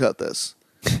sugarcoat this.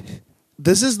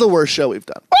 This is the worst show we've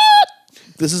done.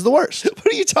 This is the worst. What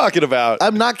are you talking about?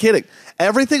 I'm not kidding.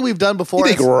 Everything we've done before.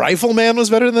 You think Rifleman was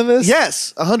better than this?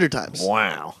 Yes, 100 times.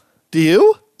 Wow. Do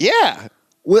you? Yeah.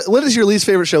 What is your least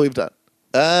favorite show we've done?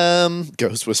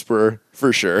 Ghost Whisperer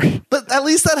for sure. But at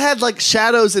least that had like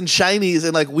shadows and shinies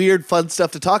and like weird fun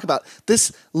stuff to talk about.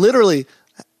 This literally,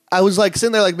 I was like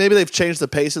sitting there like maybe they've changed the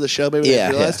pace of the show. Maybe they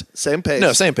realized same pace.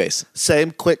 No, same pace.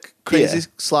 Same quick, crazy,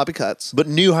 sloppy cuts. But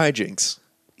new hijinks.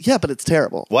 Yeah, but it's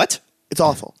terrible. What? It's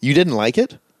awful. You didn't like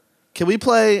it? Can we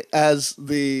play as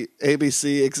the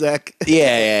ABC exec? Yeah.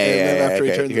 And then after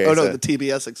he turns, the the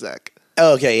TBS exec.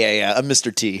 Oh, okay, yeah.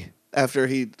 Mr. T. After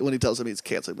when he tells him he's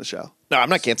canceling the show. No, I'm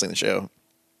not canceling the show.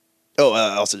 Oh,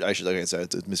 also, I should say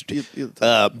it's Mr.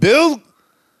 T. Bill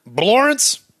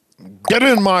Lawrence, get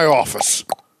in my office.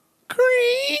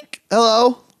 Creak.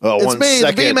 Hello. Oh, it's one me,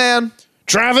 second. the B-Man.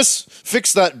 Travis,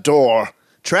 fix that door.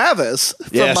 Travis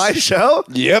from Yes. my show?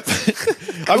 Yep.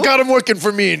 I've got him working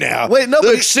for me now. Wait, no,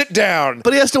 Look, but- sit down.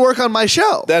 But he has to work on my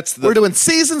show. We're doing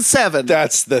season 7.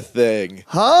 That's the thing.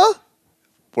 Huh?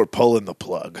 We're pulling the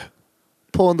plug.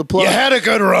 Pulling the plug. You had a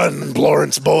good run,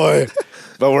 Lawrence boy,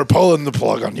 but we're pulling the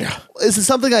plug on you. Is it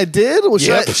something I did? Well,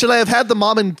 Yep. should I have had the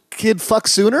mom and kid fuck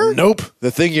sooner? Nope.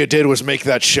 The thing you did was make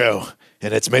that show,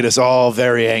 and it's made us all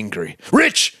very angry.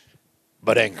 Rich,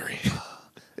 but angry.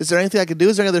 Is there anything I could do?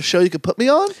 Is there any other show you could put me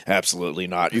on? Absolutely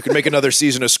not. You can make another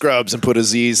season of Scrubs and put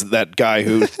Aziz, that guy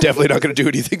who's definitely not going to do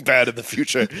anything bad in the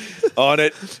future, on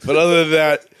it. But other than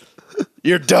that,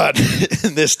 you're done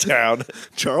in this town.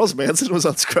 Charles Manson was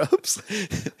on Scrubs.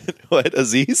 What,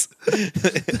 Aziz?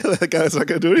 That guy's not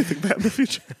going to do anything bad in the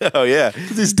future. Oh, yeah.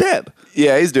 'Cause he's dead.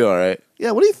 Yeah, he's doing all right.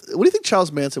 Yeah, what do you think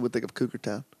Charles Manson would think of Cougar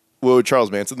Town? What would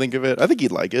Charles Manson think of it? I think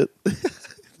he'd like it.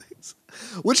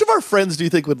 Which of our friends do you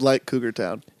think would like Cougar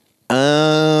Town? It's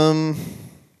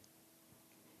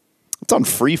on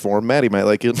Freeform. Maddie might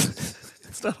like it.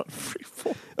 It's not on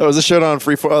Freeform. Oh, is this show on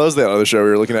Freeform? Oh, that was the other show we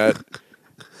were looking at.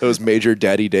 It was Major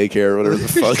Daddy Daycare or whatever the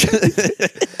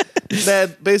fuck.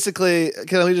 Ned, basically,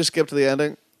 can we just skip to the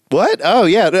ending? What? Oh,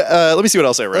 yeah. Let me see what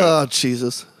else I wrote. Oh,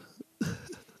 Jesus.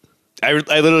 I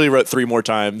literally wrote 3 more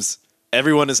times.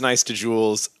 Everyone is nice to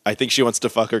Jules. I think she wants to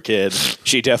fuck her kid.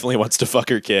 She definitely wants to fuck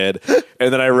her kid.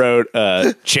 And then I wrote,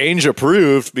 change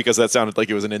approved, because that sounded like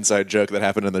it was an inside joke that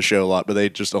happened in the show a lot, but they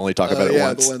just only talk about it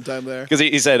once. The one time there. Because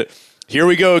he said, here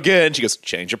we go again. She goes,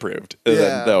 change approved. And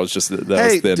then that was just the,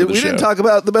 that was the end of the show. We didn't talk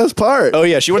about the best part. Oh,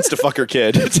 yeah. She wants to fuck her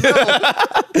kid.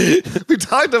 We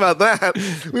talked about that.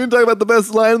 We didn't talk about the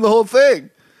best line in the whole thing.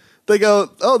 They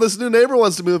go, oh, this new neighbor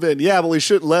wants to move in. Yeah, but we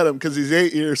shouldn't let him because he's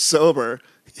 8 years sober.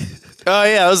 Oh,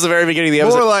 yeah, that was the very beginning of the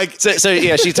episode. More like... So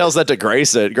yeah, she tells that to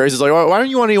Grace. Grace is like, why don't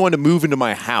you want anyone to move into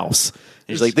my house? And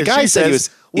she's like, the guy said he was...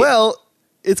 Well,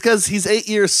 it's because he's 8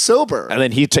 years sober. And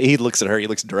then he looks at her. He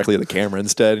looks directly at the camera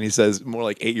instead, and he says, more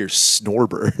like 8 years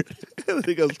snorber. And then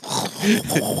he goes...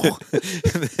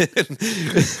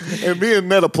 and me and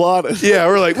Ned applauded. Yeah,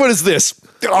 we're like, what is this?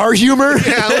 Our humor?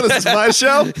 Yeah, what is this, my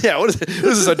show? Yeah, what is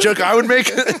this a joke I would make?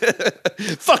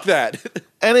 Fuck that.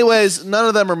 Anyways, none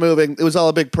of them are moving. It was all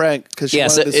a big prank.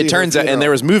 Yes, it turns out, and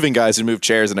there was moving guys who moved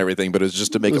chairs and everything, but it was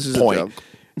just to make a point.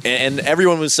 And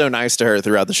everyone was so nice to her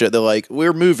throughout the show. They're like,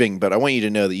 we're moving, but I want you to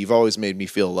know that you've always made me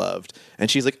feel loved. And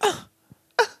she's like,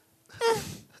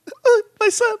 my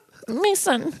son. My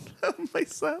son. My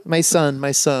son. My son,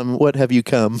 my son, what have you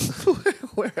come?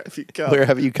 Where have you come? Where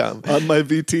have you come? On my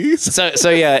VTs? So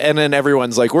yeah, and then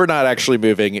everyone's like, we're not actually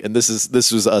moving, and this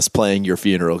was us playing your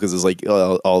funeral, because it's like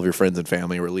all of your friends and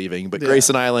family were leaving. But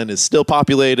Grayson Island is still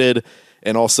populated,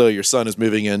 and also your son is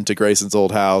moving into Grayson's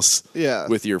old house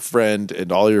with your friend,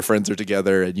 and all your friends are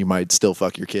together, and you might still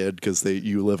fuck your kid because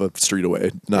you live a street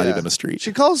away, not even a street.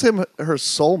 She calls him her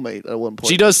soulmate at one point.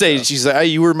 She does say, she's like, hey,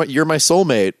 you're my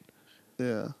soulmate.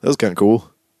 Yeah. That was kind of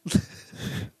cool.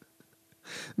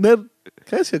 Ned,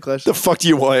 can I ask you a question? The fuck do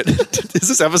you want? Is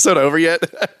this episode over yet?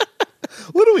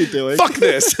 What are we doing? Fuck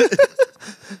this.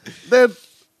 Ned.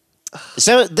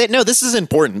 So no, this is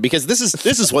important, because this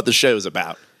is what the show is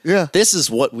about. Yeah. This is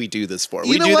what we do this for.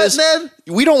 You know what, Ned?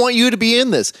 We don't want you to be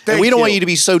in this. And we don't want you to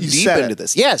be so deep into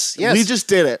this. Yes. We just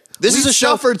did it. This is a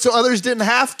show suffered so others didn't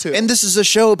have to. And this is a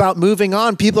show about moving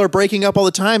on. People are breaking up all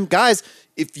the time. Guys,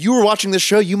 if you were watching this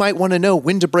show, you might want to know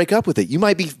when to break up with it. You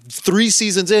might be 3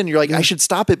 seasons in. You're like, I should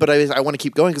stop it, but I want to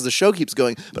keep going because the show keeps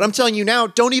going. But I'm telling you now,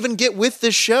 don't even get with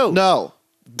this show. No.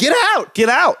 Get out. Get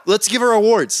out. Let's give her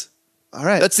awards. All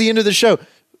right. That's the end of the show.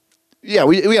 Yeah,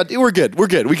 we're good. We're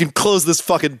good. We can close this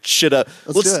fucking shit up.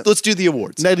 Let's do the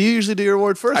awards. Ned, you usually do your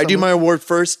award first. I do my award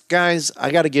first. Guys,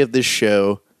 I got to give this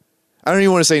show, I don't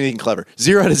even want to say anything clever.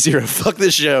 0 out of 0. Fuck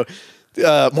this show.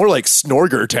 More like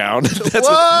Snorger Town. That's What?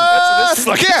 what this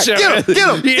fucking Yeah, show get him, is. get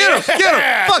him, get him, get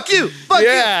him. Fuck you, fuck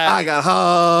Yeah. you. I got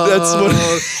home. That's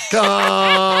what-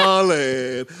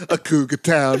 calling a Cougar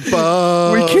Town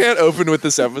bar. We can't open with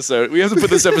this episode. We have to put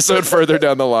this episode further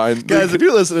down the line. Guys, if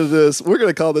you're listening to this, we're going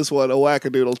to call this one a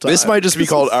wackadoodle time. This might just be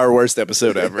called our worst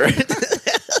episode ever.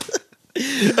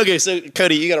 Okay, so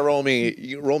Cody, you got to roll me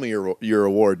your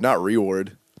award, not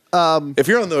reward. If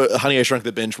you're on the Honey I Shrunk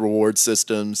the Bench reward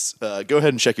systems, go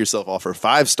ahead and check yourself off for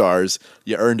 5 stars.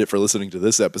 You earned it for listening to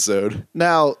this episode.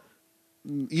 Now,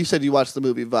 you said you watched the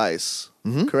movie Vice,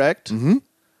 correct? Mm-hmm.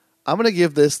 I'm going to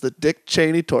give this the Dick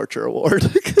Cheney Torture Award.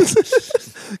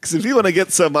 Because if you want to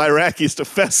get some Iraqis to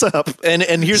fess up, And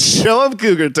here's show them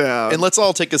Cougar Town. and let's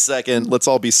all take a second. Let's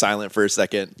all be silent for a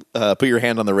second. Put your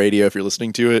hand on the radio if you're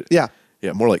listening to it. Yeah.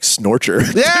 Yeah, more like Snorcher.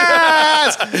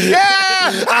 Yes!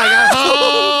 Yeah! I got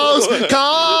hoes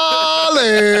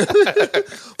calling.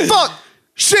 Fuck!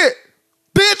 Shit!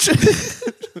 Bitch!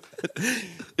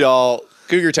 Y'all,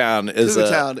 Cougar Town is Cougar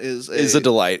Town is a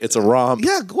delight. It's a romp.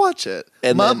 Yeah, go watch it.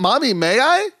 And then- Mommy, may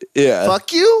I? Yeah.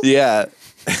 Fuck you? Yeah.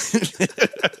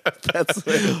 That's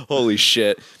it. Holy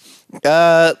shit.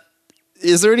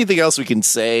 Is there anything else we can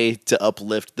say to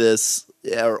uplift this?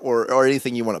 Yeah, or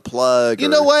anything you want to plug? You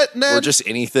know what, Ned? Or just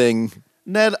anything?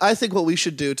 Ned, I think what we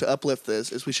should do to uplift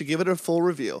this is we should give it a full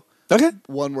review. Okay.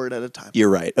 One word at a time.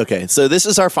 You're right. Okay. So this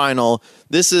is our final.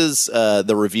 This is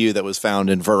the review that was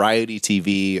found in Variety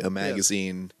TV, a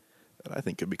magazine that I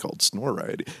think could be called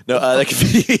Snorriety. No, that could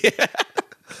be.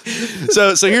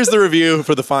 So here's the review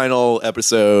for the final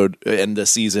episode and the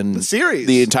season. The series.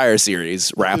 The entire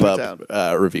series wrap Cougar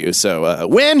up review. So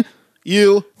win,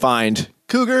 You find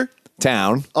Cougar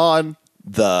town, on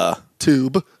the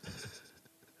tube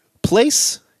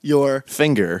place, your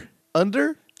finger,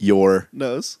 under your,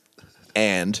 nose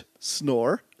and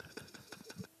snore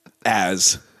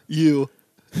as you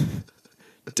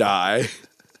die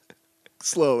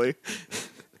slowly.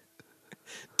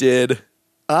 did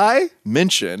I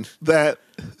mention that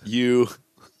you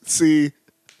see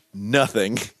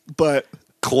nothing but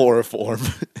chloroform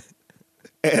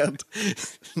and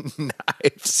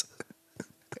knives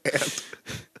and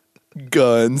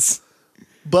guns.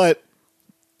 but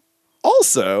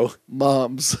Also,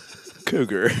 moms.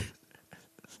 Cougar.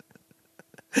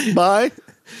 My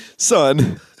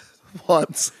Son,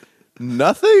 wants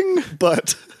nothing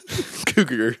but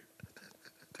Cougar.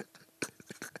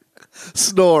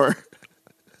 snore.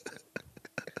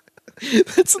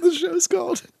 That's what the show's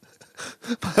called.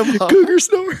 My mom, Cougar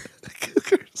Snore.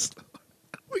 Cougar snore.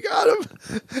 We got him.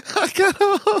 I got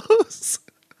a hose.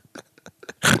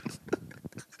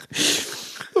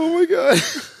 Oh my God.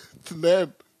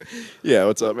 Ned, Yeah,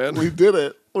 what's up, man? we did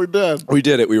it. We're done. We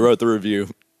did it. We wrote the review.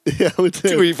 Yeah, we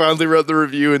did. We finally wrote the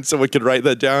review, and someone could write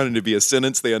that down, and it'd be a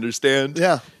sentence they understand.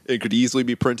 Yeah. It could easily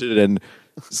be printed in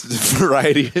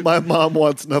Variety. My mom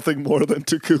wants nothing more than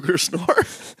to cougar snore.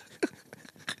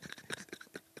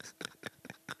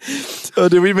 Oh,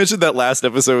 did we mention that last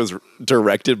episode was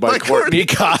directed by Courtney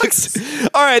Cox?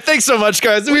 All right, thanks so much,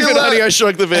 guys. We've been Honey I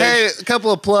Shrunk the Bench. Hey, a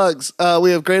couple of plugs.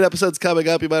 We have great episodes coming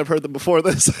up. You might have heard them before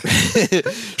this.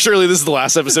 Surely this is the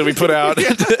last episode we put out.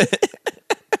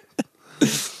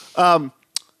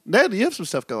 Ned, you have some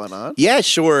stuff going on. Yeah,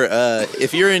 sure.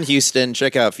 If you're in Houston,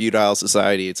 check out Feudal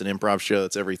Society. It's an improv show.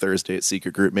 It's every Thursday at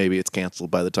Secret Group. Maybe it's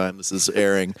canceled by the time this is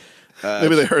airing.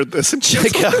 Maybe they heard this and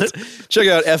check out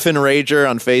FN Rager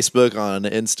on Facebook, on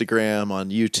Instagram, on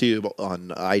YouTube, on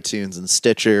iTunes and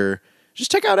Stitcher.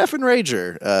 Just check out FN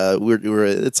Rager.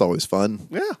 It's always fun.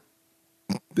 Yeah.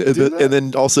 And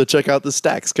then also check out the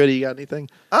Stacks. Cody, you got anything?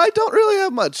 I don't really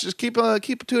have much. Just keep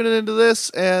tuning into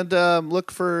this and look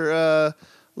for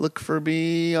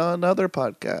me on other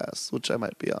podcasts, which I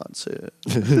might be on soon.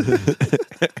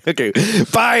 Okay,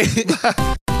 bye.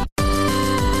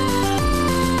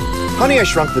 Honey, I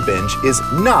Shrunk the Binge is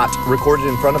not recorded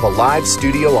in front of a live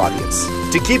studio audience.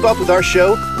 To keep up with our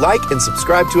show, like and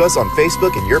subscribe to us on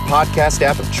Facebook and your podcast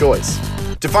app of choice.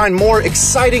 To find more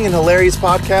exciting and hilarious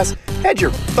podcasts, head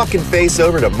your fucking face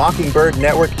over to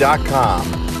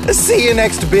mockingbirdnetwork.com. See you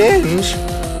next binge.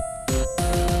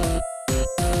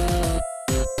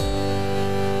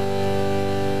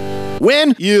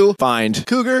 When You find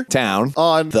cougar town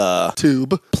on the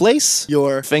tube place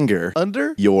your finger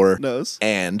under your nose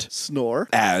and snore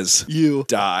as you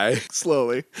die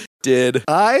slowly. did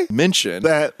I mention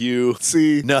that you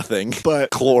see nothing but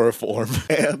chloroform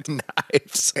and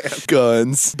knives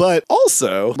guns but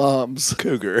also moms.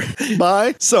 Cougar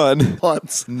My son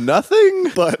wants nothing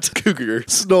but Cougar.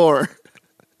 snore.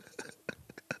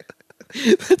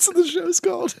 That's what the show's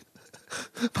called.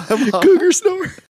 My mom Cougar Snore.